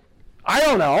like, I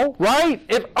don't know, right?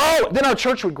 Then our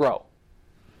church would grow.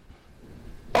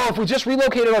 Oh, if we just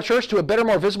relocated our church to a better,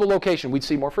 more visible location, we'd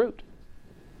see more fruit.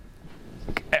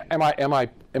 Am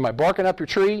I barking up your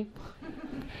tree?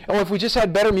 Oh, if we just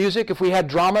had better music, if we had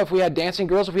drama, if we had dancing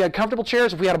girls, if we had comfortable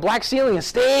chairs, if we had a black ceiling and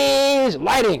stage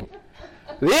lighting,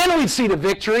 then we'd see the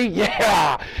victory.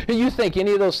 Yeah. Do you think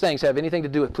any of those things have anything to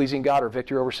do with pleasing God or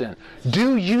victory over sin?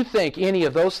 Do you think any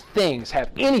of those things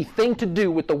have anything to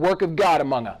do with the work of God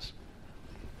among us?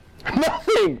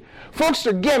 Nothing. Folks,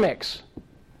 they're gimmicks.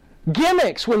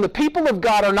 Gimmicks. When the people of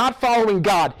God are not following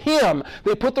God, Him,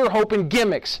 they put their hope in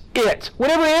gimmicks. It.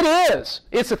 Whatever it is.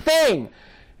 It's a thing.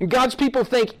 And God's people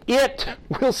think it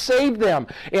will save them.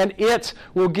 And it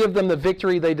will give them the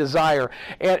victory they desire.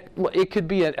 And it could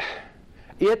be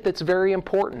it that's very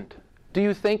important. Do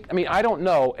you think, I don't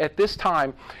know, at this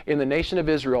time in the nation of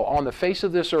Israel, on the face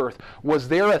of this earth, was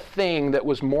there a thing that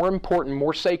was more important,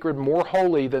 more sacred, more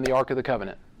holy than the Ark of the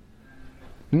Covenant?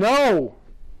 No.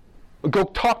 Go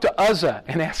talk to Uzzah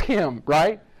and ask him,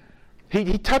 right?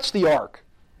 He touched the ark,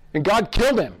 and God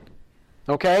killed him.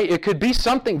 Okay? It could be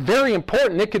something very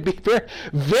important. It could be very,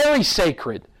 very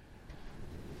sacred.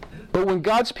 But when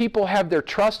God's people have their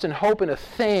trust and hope in a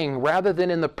thing rather than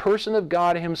in the person of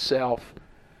God Himself,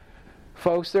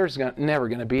 folks, there's never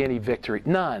going to be any victory.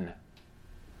 None.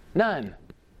 None.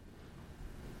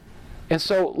 And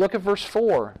so look at verse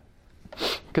 4.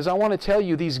 Because I want to tell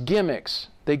you, these gimmicks,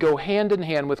 they go hand in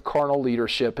hand with carnal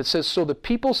leadership. It says, so the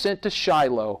people sent to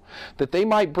Shiloh, that they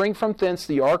might bring from thence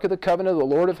the ark of the covenant of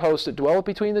the Lord of hosts that dwelleth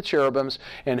between the cherubims.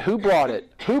 And who brought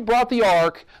it? Who brought the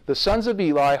ark? The sons of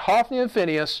Eli, Hophni and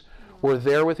Phinehas, were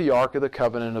there with the ark of the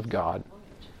covenant of God.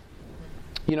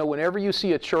 You know, whenever you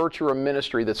see a church or a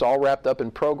ministry that's all wrapped up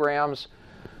in programs,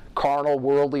 carnal,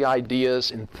 worldly ideas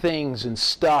and things and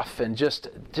stuff, and just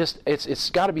it's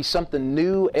got to be something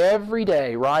new every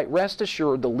day, right? Rest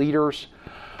assured, the leaders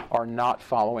are not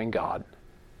following God.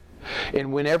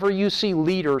 And whenever you see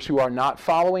leaders who are not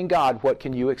following God, what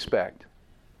can you expect?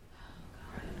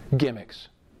 Gimmicks,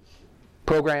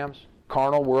 programs,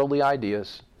 carnal, worldly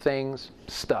ideas, things,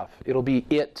 stuff. It'll be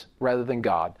it rather than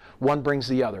God. One brings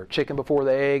the other. Chicken before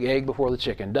the egg before the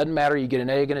chicken. Doesn't matter, you get an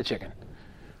egg and a chicken.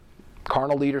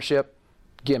 Carnal leadership,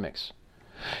 gimmicks.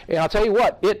 And I'll tell you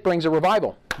what, it brings a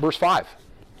revival. Verse 5.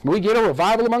 We get a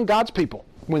revival among God's people.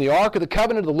 When the ark of the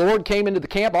covenant of the Lord came into the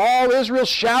camp, all Israel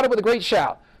shouted with a great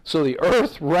shout. So the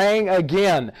earth rang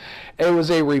again. It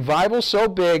was a revival so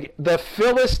big, the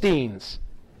Philistines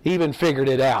even figured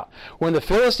it out. When the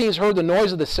Philistines heard the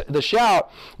noise of the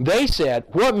shout, they said,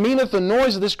 what meaneth the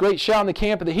noise of this great shout in the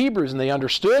camp of the Hebrews? And they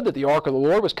understood that the ark of the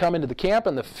Lord was come into the camp,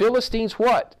 and the Philistines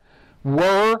what?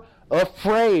 Were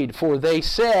afraid, for they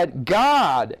said,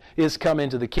 God is come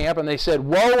into the camp. And they said,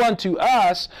 woe unto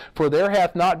us, for there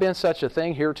hath not been such a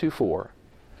thing heretofore.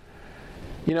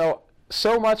 You know,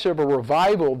 so much of a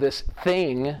revival this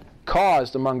thing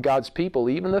caused among God's people,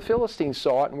 even the Philistines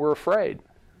saw it and were afraid.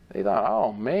 They thought,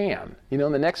 oh man. You know,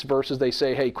 in the next verses they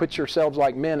say, hey, quit yourselves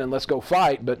like men and let's go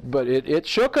fight. But it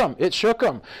shook them. It shook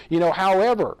them. You know,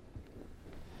 however,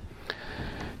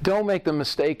 don't make the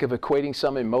mistake of equating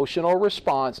some emotional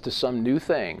response to some new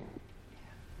thing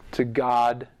to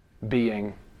God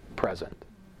being present.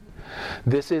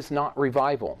 This is not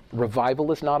revival.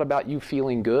 Revival is not about you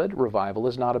feeling good. Revival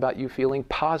is not about you feeling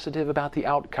positive about the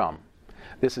outcome.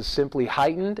 This is simply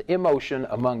heightened emotion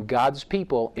among God's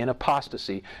people in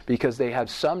apostasy because they have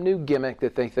some new gimmick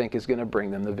that they think is going to bring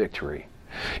them the victory.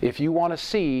 If you want to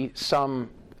see some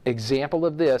example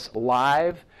of this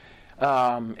live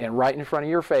and right in front of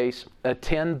your face,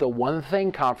 attend the One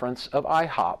Thing conference of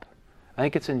IHOP. I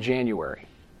think it's in January.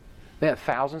 They have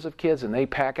thousands of kids, and they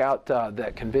pack out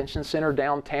that convention center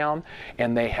downtown,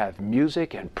 and they have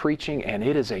music and preaching, and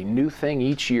it is a new thing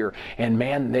each year. And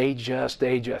man, they just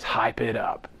hype it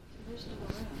up.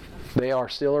 They are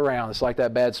still around. It's like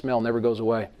that bad smell never goes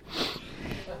away.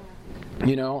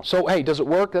 You know, so hey, does it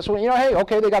work? That's what, you know, hey,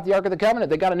 okay, they got the Ark of the Covenant.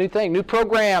 They got a new thing, new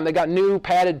program. They got new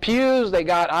padded pews. They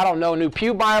got, I don't know, new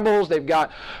pew Bibles. They've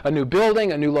got a new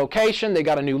building, a new location. They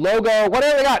got a new logo.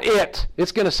 Whatever they got,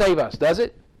 it's going to save us, does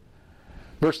it?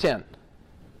 Verse 10.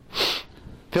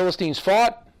 Philistines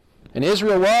fought, and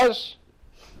Israel was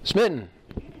smitten.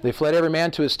 They fled every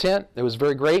man to his tent. There was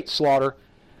very great slaughter.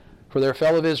 For there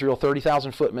fell of Israel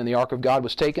 30,000 footmen. The ark of God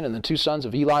was taken, and the two sons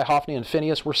of Eli, Hophni, and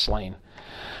Phinehas were slain.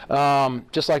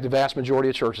 Just like the vast majority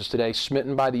of churches today,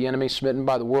 smitten by the enemy, smitten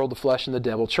by the world, the flesh, and the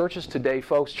devil. Churches today,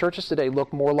 folks, churches today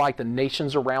look more like the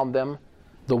nations around them,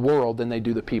 the world, than they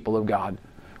do the people of God.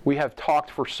 We have talked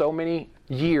for so many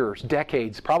years,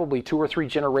 decades, probably 2 or 3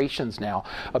 generations now,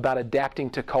 about adapting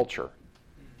to culture.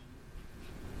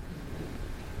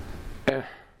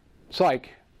 It's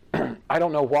like, I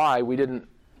don't know why we didn't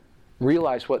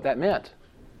realize what that meant.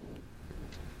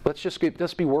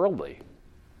 Let's be worldly.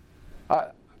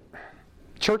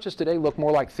 Churches today look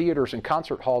more like theaters and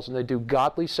concert halls than they do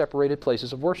godly separated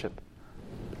places of worship.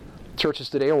 Churches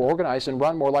today are organized and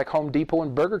run more like Home Depot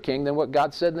and Burger King than what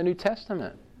God said in the New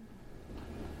Testament.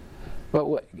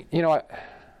 But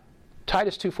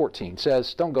Titus 2:14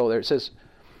 says, don't go there, it says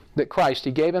that Christ,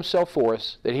 He gave Himself for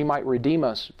us that He might redeem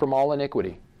us from all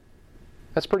iniquity.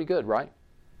 That's pretty good, right?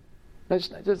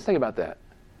 Just think about that.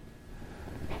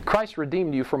 Christ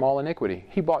redeemed you from all iniquity.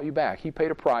 He bought you back. He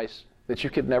paid a price that you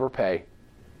could never pay.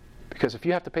 Because if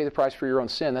you have to pay the price for your own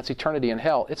sin, that's eternity in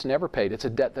hell. It's never paid. It's a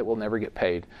debt that will never get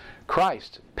paid.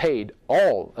 Christ paid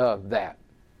all of that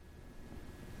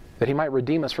He might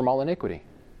redeem us from all iniquity.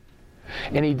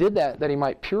 And He did that He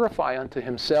might purify unto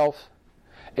Himself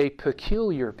a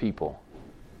peculiar people.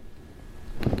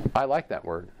 I like that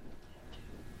word.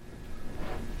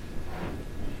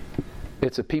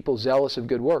 It's a people zealous of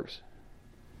good works.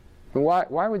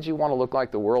 Why would you want to look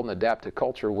like the world and adapt to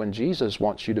culture when Jesus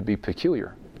wants you to be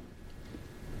peculiar?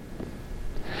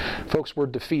 Folks, we're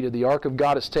defeated. The ark of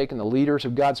God is taken. The leaders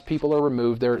of God's people are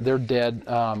removed. They're dead.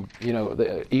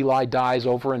 Eli dies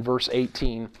over in verse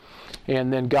 18.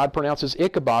 And then God pronounces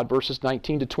Ichabod, verses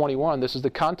 19 to 21. This is the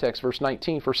context, verse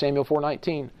 19, 1 Samuel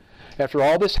 4:19. After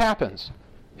all this happens,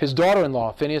 his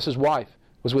daughter-in-law, Phinehas' wife,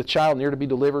 was with child near to be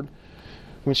delivered.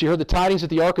 When she heard the tidings that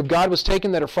the ark of God was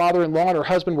taken, that her father-in-law and her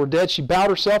husband were dead, she bowed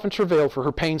herself and travailed, for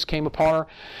her pains came upon her.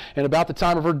 And about the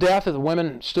time of her death, the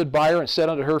women stood by her and said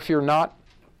unto her, Fear not,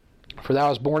 for thou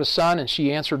hast borne a son. And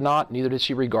she answered not, neither did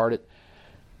she regard it.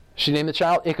 She named the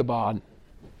child Ichabod,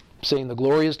 saying, The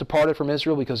glory is departed from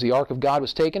Israel, because the ark of God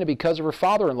was taken, and because of her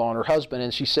father-in-law and her husband.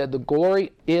 And she said, The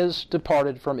glory is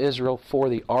departed from Israel, for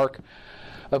the ark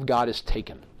of God is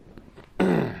taken.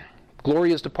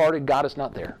 Glory is departed, God is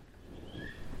not there.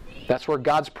 That's where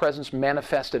God's presence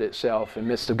manifested itself in the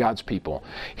midst of God's people.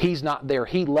 He's not there.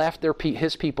 He left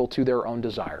His people to their own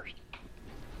desires.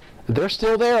 They're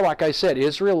still there, like I said.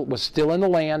 Israel was still in the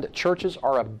land. Churches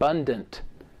are abundant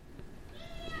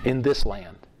in this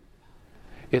land.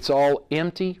 It's all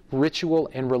empty ritual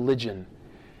and religion.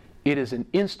 It is an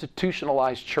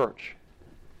institutionalized church.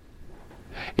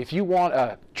 If you want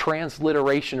a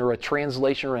transliteration or a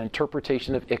translation or an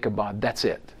interpretation of Ichabod, that's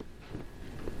it.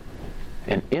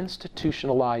 An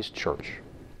institutionalized church.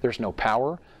 There's no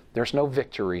power. There's no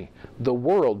victory. The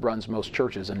world runs most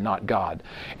churches and not God.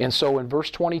 And so in verse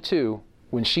 22,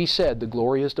 when she said, The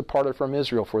glory is departed from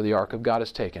Israel, for the ark of God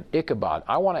is taken, Ichabod,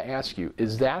 I want to ask you,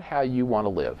 is that how you want to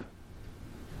live?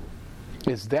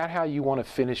 Is that how you want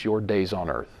to finish your days on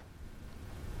earth?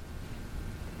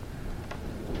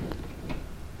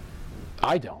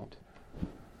 I don't.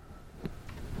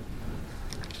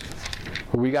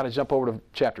 We got to jump over to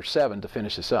chapter 7 to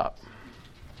finish this up.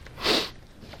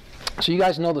 So you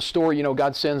guys know the story.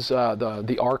 God sends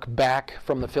the ark back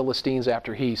from the Philistines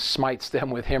after He smites them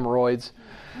with hemorrhoids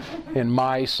and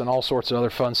mice and all sorts of other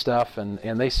fun stuff.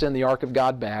 And they send the ark of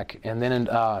God back. And then in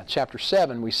chapter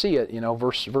 7, we see it,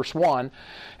 verse 1.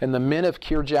 And the men of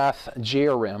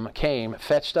Kirjath-Jearim came,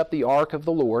 fetched up the ark of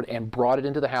the Lord, and brought it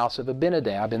into the house of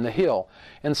Abinadab in the hill,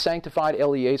 and sanctified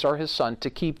Eleazar his son to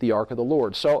keep the ark of the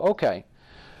Lord. So, okay.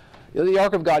 The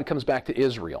ark of God comes back to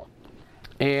Israel.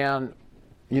 And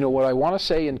what I want to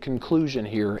say in conclusion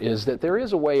here is that there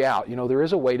is a way out. There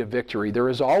is a way to victory. There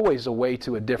is always a way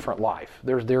to a different life.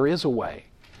 There is a way.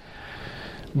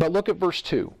 But look at verse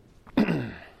 2.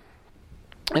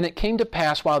 And it came to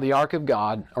pass while the ark abode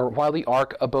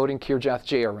in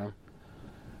Kirjath-Jearim,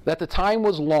 that the time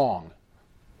was long,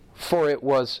 for it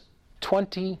was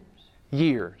 20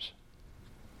 years.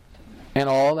 And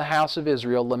all the house of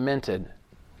Israel lamented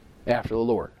after the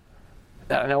Lord.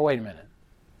 Now, wait a minute.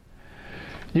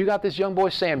 You got this young boy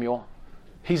Samuel.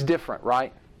 He's different,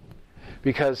 right?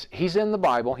 Because he's in the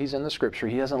Bible, he's in the Scripture.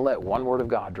 He doesn't let one word of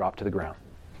God drop to the ground.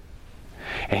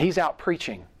 And he's out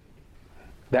preaching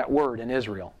that word in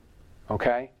Israel,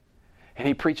 okay? And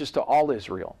he preaches to all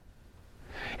Israel.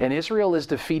 And Israel is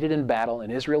defeated in battle,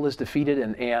 and Israel is defeated,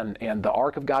 and the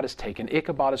ark of God is taken.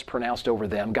 Ichabod is pronounced over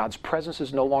them. God's presence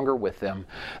is no longer with them.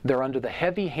 They're under the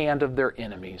heavy hand of their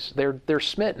enemies. They're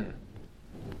smitten.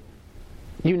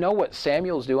 You know what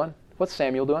Samuel's doing? What's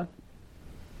Samuel doing?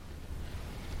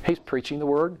 He's preaching the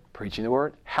word, preaching the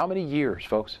word. How many years,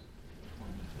 folks?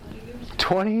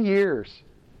 20 years.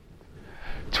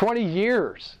 20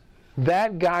 years.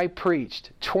 That guy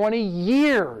preached 20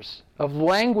 years of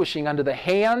languishing under the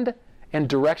hand and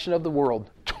direction of the world.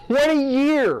 20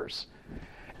 years.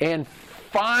 And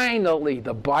finally,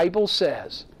 the Bible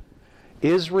says,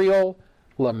 Israel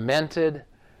lamented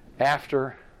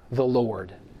after the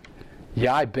Lord.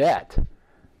 Yeah, I bet.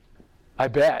 I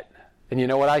bet. And you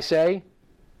know what I say?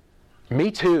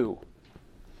 Me too.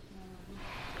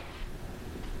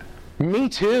 Me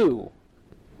too.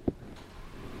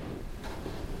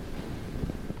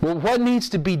 Well, what needs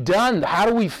to be done? How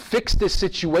do we fix this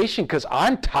situation? Because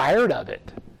I'm tired of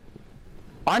it.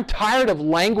 I'm tired of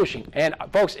languishing. And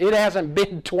folks, it hasn't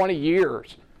been 20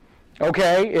 years.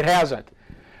 Okay? It hasn't.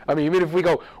 I mean, even if we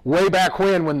go way back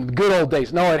when the good old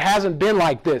days. No, it hasn't been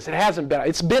like this. It hasn't been.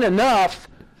 It's been enough.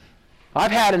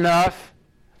 I've had enough.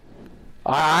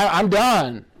 I'm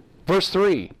done. Verse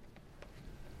 3.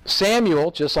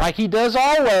 Samuel, just like he does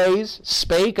always,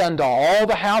 spake unto all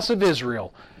the house of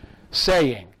Israel,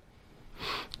 saying,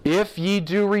 If ye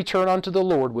do return unto the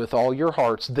Lord with all your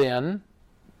hearts, then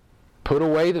put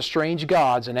away the strange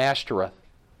gods and Ashtoreth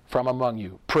from among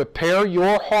you. Prepare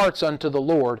your hearts unto the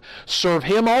Lord. Serve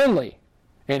him only,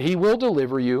 and he will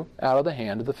deliver you out of the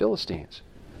hand of the Philistines.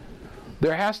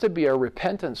 There has to be a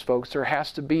repentance, folks. There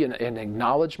has to be an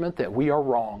acknowledgement that we are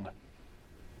wrong.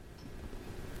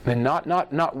 And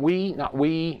not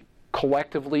we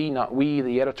collectively, not we,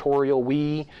 the editorial,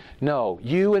 we. No,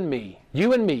 you and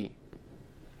me,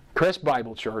 Crest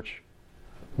Bible Church,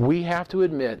 we have to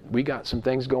admit we got some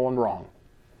things going wrong.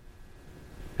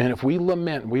 And if we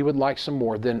lament, we would like some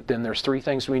more, then there's three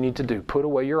things we need to do. Put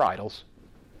away your idols.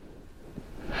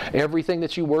 Everything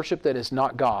that you worship that is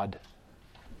not God,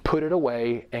 put it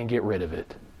away and get rid of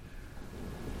it.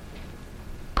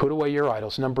 Put away your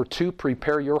idols. Number 2,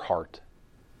 prepare your heart.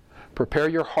 Prepare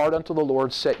your heart unto the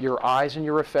Lord. Set your eyes and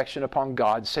your affection upon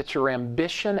God. Set your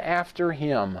ambition after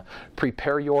Him.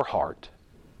 Prepare your heart.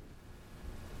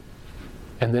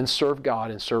 And then serve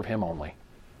God and serve Him only.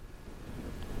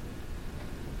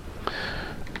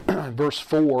 Verse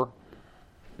 4,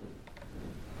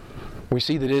 we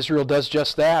see that Israel does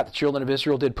just that. The children of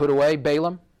Israel did put away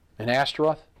Balaam and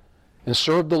Ashtaroth and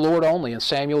served the Lord only. And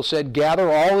Samuel said,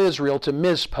 Gather all Israel to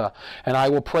Mizpah, and I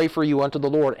will pray for you unto the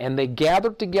Lord. And they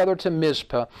gathered together to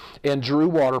Mizpah and drew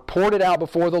water, poured it out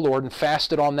before the Lord, and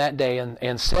fasted on that day,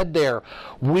 and said there,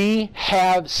 We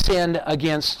have sinned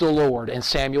against the Lord. And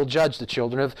Samuel judged the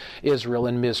children of Israel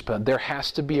in Mizpah. There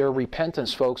has to be a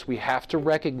repentance, folks. We have to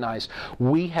recognize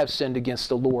we have sinned against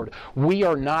the Lord. We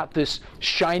are not this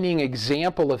shining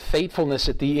example of faithfulness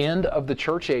at the end of the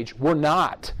church age. We're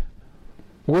not.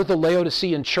 We're the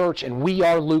Laodicean church, and we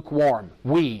are lukewarm.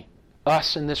 We,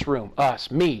 us in this room, us,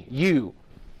 me, you.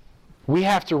 We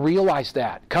have to realize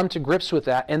that, come to grips with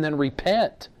that, and then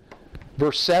repent.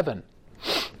 Verse 7.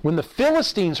 When the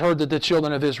Philistines heard that the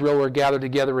children of Israel were gathered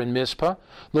together in Mizpah,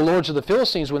 the lords of the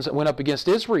Philistines went up against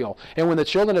Israel. And when the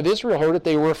children of Israel heard it,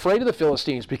 they were afraid of the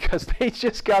Philistines because they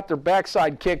just got their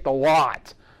backside kicked a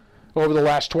lot over the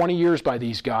last 20 years by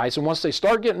these guys. And once they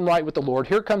start getting right with the Lord,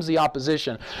 here comes the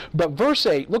opposition. But verse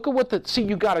 8, look at what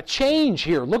you got to change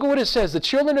here. Look at what it says. The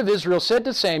children of Israel said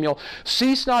to Samuel,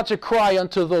 Cease not to cry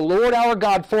unto the Lord our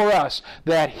God for us,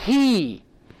 that He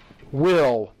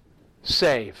will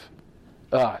save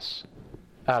us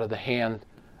out of the hand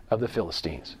of the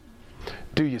Philistines.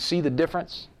 Do you see the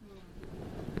difference?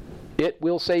 It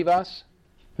will save us?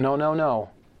 No.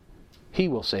 He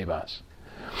will save us.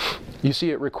 You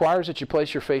see, it requires that you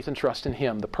place your faith and trust in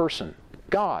Him, the person,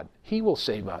 God. He will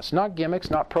save us. Not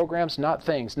gimmicks, not programs, not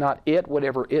things, not it,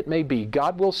 whatever it may be.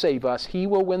 God will save us. He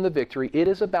will win the victory. It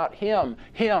is about Him,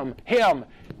 Him, Him,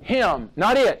 Him.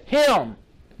 Not it, Him.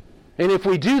 And if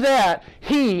we do that,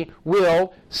 He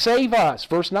will save us.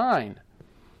 Verse 9.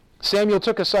 Samuel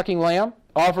took a sucking lamb,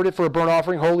 offered it for a burnt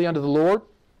offering holy unto the Lord.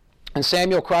 And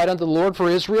Samuel cried unto the Lord for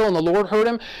Israel, and the Lord heard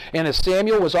him. And as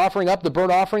Samuel was offering up the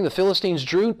burnt offering, the Philistines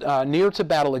drew near to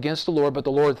battle against the Lord. But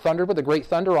the Lord thundered with a great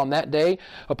thunder on that day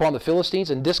upon the Philistines,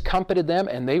 and discomfited them,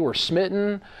 and they were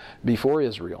smitten before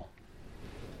Israel.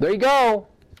 There you go.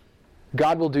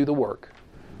 God will do the work.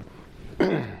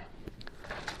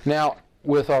 Now,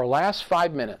 with our last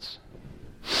 5 minutes,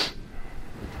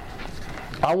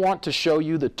 I want to show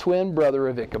you the twin brother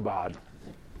of Ichabod.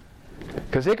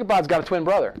 Because Ichabod's got a twin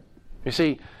brother. You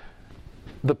see,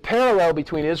 the parallel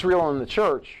between Israel and the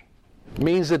church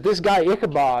means that this guy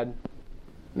Ichabod,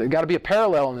 there's got to be a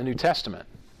parallel in the New Testament.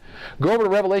 Go over to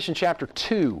Revelation chapter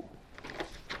 2.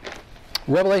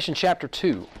 Revelation chapter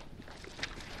 2.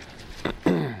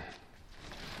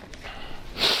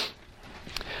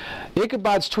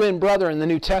 Ichabod's twin brother in the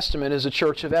New Testament is the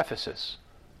church of Ephesus.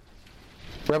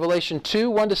 Revelation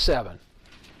 2, 1-7.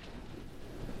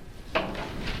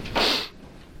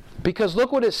 Because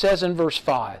look what it says in verse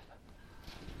 5.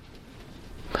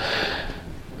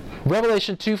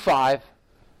 Revelation 2:5.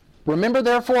 Remember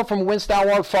therefore from whence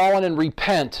thou art fallen, and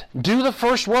repent. Do the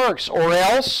first works, or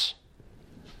else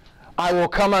I will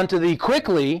come unto thee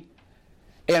quickly,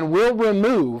 and will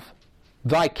remove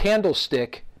thy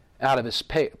candlestick out of his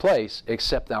place,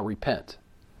 except thou repent.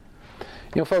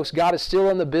 You know, folks, God is still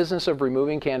in the business of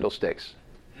removing candlesticks.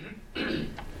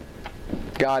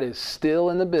 God is still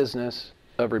in the business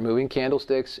of removing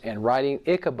candlesticks and writing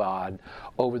Ichabod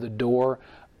over the door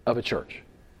of a church.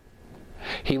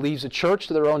 He leaves the church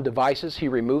to their own devices. He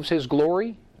removes His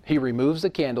glory. He removes the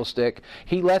candlestick.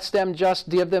 He lets them just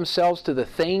give themselves to the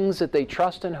things that they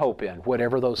trust and hope in,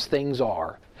 whatever those things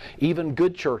are. Even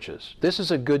good churches. This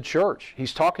is a good church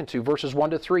He's talking to, verses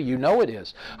 1-3. You know it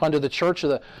is. Under the church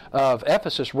of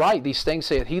Ephesus, write, these things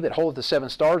saith he that holdeth the 7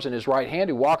 stars in his right hand,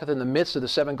 who walketh in the midst of the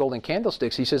 7 golden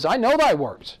candlesticks. He says, I know thy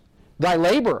works, thy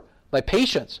labor, thy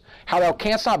patience, how thou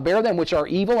canst not bear them which are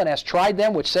evil, and hast tried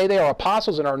them which say they are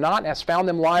apostles and are not, and hast found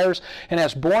them liars, and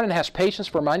hast borne and hast patience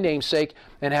for my name's sake,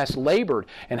 and hast labored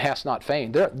and hast not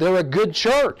fainted. They're a good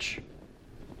church.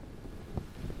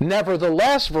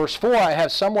 Nevertheless, verse 4, I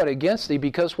have somewhat against thee,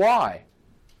 because why?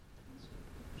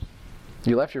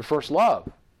 You left your first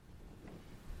love.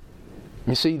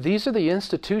 You see, these are the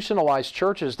institutionalized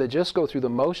churches that just go through the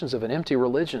motions of an empty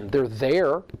religion. They're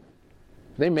there.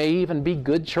 They may even be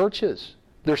good churches.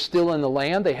 They're still in the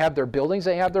land. They have their buildings.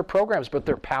 They have their programs. But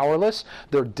they're powerless.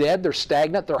 They're dead. They're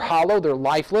stagnant. They're hollow. They're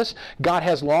lifeless. God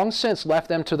has long since left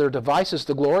them to their devices.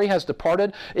 The glory has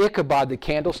departed. Ichabod, the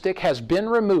candlestick, has been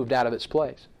removed out of its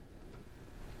place.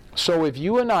 So if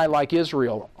you and I, like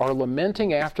Israel, are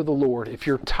lamenting after the Lord, if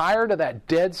you're tired of that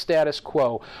dead status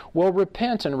quo, well,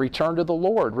 repent and return to the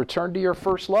Lord. Return to your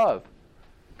first love.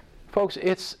 Folks,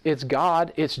 it's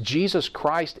God. It's Jesus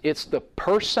Christ. It's the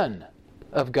person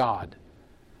of God.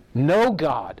 Know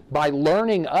God by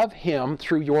learning of Him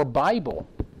through your Bible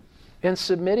and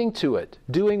submitting to it,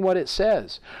 doing what it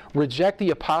says. Reject the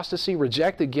apostasy,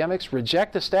 reject the gimmicks,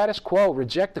 reject the status quo,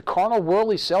 reject the carnal,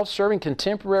 worldly, self-serving,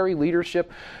 contemporary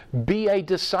leadership. Be a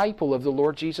disciple of the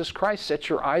Lord Jesus Christ. Set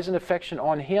your eyes and affection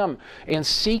on Him and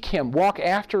seek Him. Walk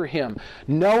after Him.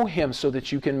 Know Him so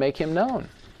that you can make Him known.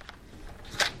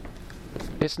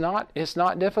 It's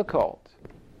not difficult.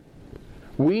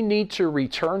 We need to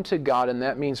return to God, and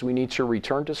that means we need to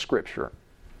return to Scripture.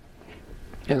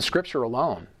 And Scripture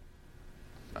alone.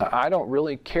 I don't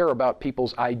really care about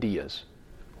people's ideas.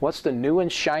 What's the new and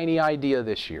shiny idea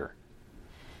this year?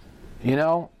 You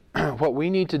know, what we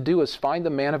need to do is find the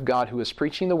man of God who is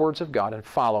preaching the words of God and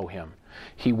follow him.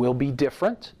 He will be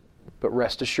different, but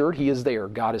rest assured He is there.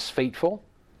 God is faithful,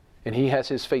 and He has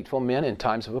His faithful men in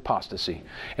times of apostasy.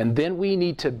 And then we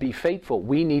need to be faithful.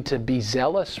 We need to be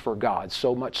zealous for God,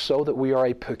 so much so that we are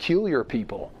a peculiar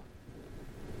people.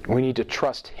 We need to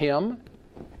trust Him,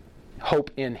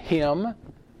 hope in Him,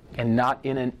 and not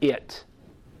in an it.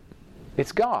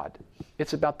 It's God.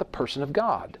 It's about the person of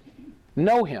God.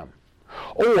 Know Him.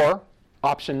 Or,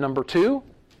 option number 2,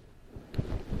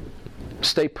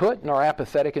 stay put in our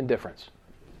apathetic indifference.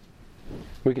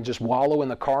 We can just wallow in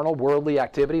the carnal, worldly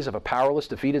activities of a powerless,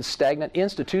 defeated, stagnant,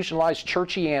 institutionalized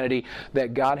churchianity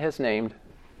that God has named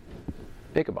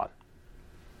Ichabod.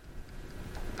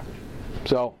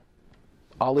 So,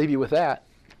 I'll leave you with that.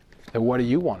 And what do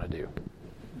you want to do?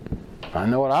 I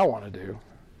know what I want to do.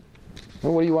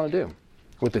 Well, what do you want to do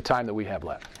with the time that we have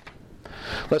left?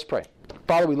 Let's pray.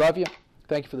 Father, we love you.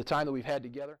 Thank you for the time that we've had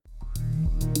together.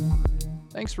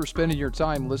 Thanks for spending your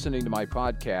time listening to my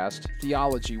podcast,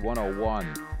 Theology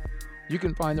 101. You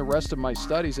can find the rest of my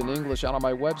studies in English out on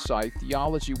my website,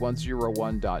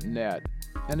 theology101.net.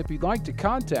 And if you'd like to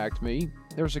contact me,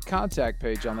 there's a contact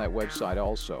page on that website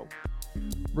also.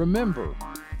 Remember,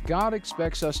 God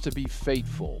expects us to be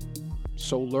faithful.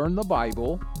 So learn the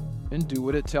Bible and do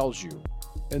what it tells you.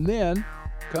 And then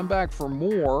come back for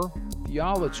more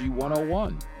Theology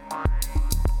 101.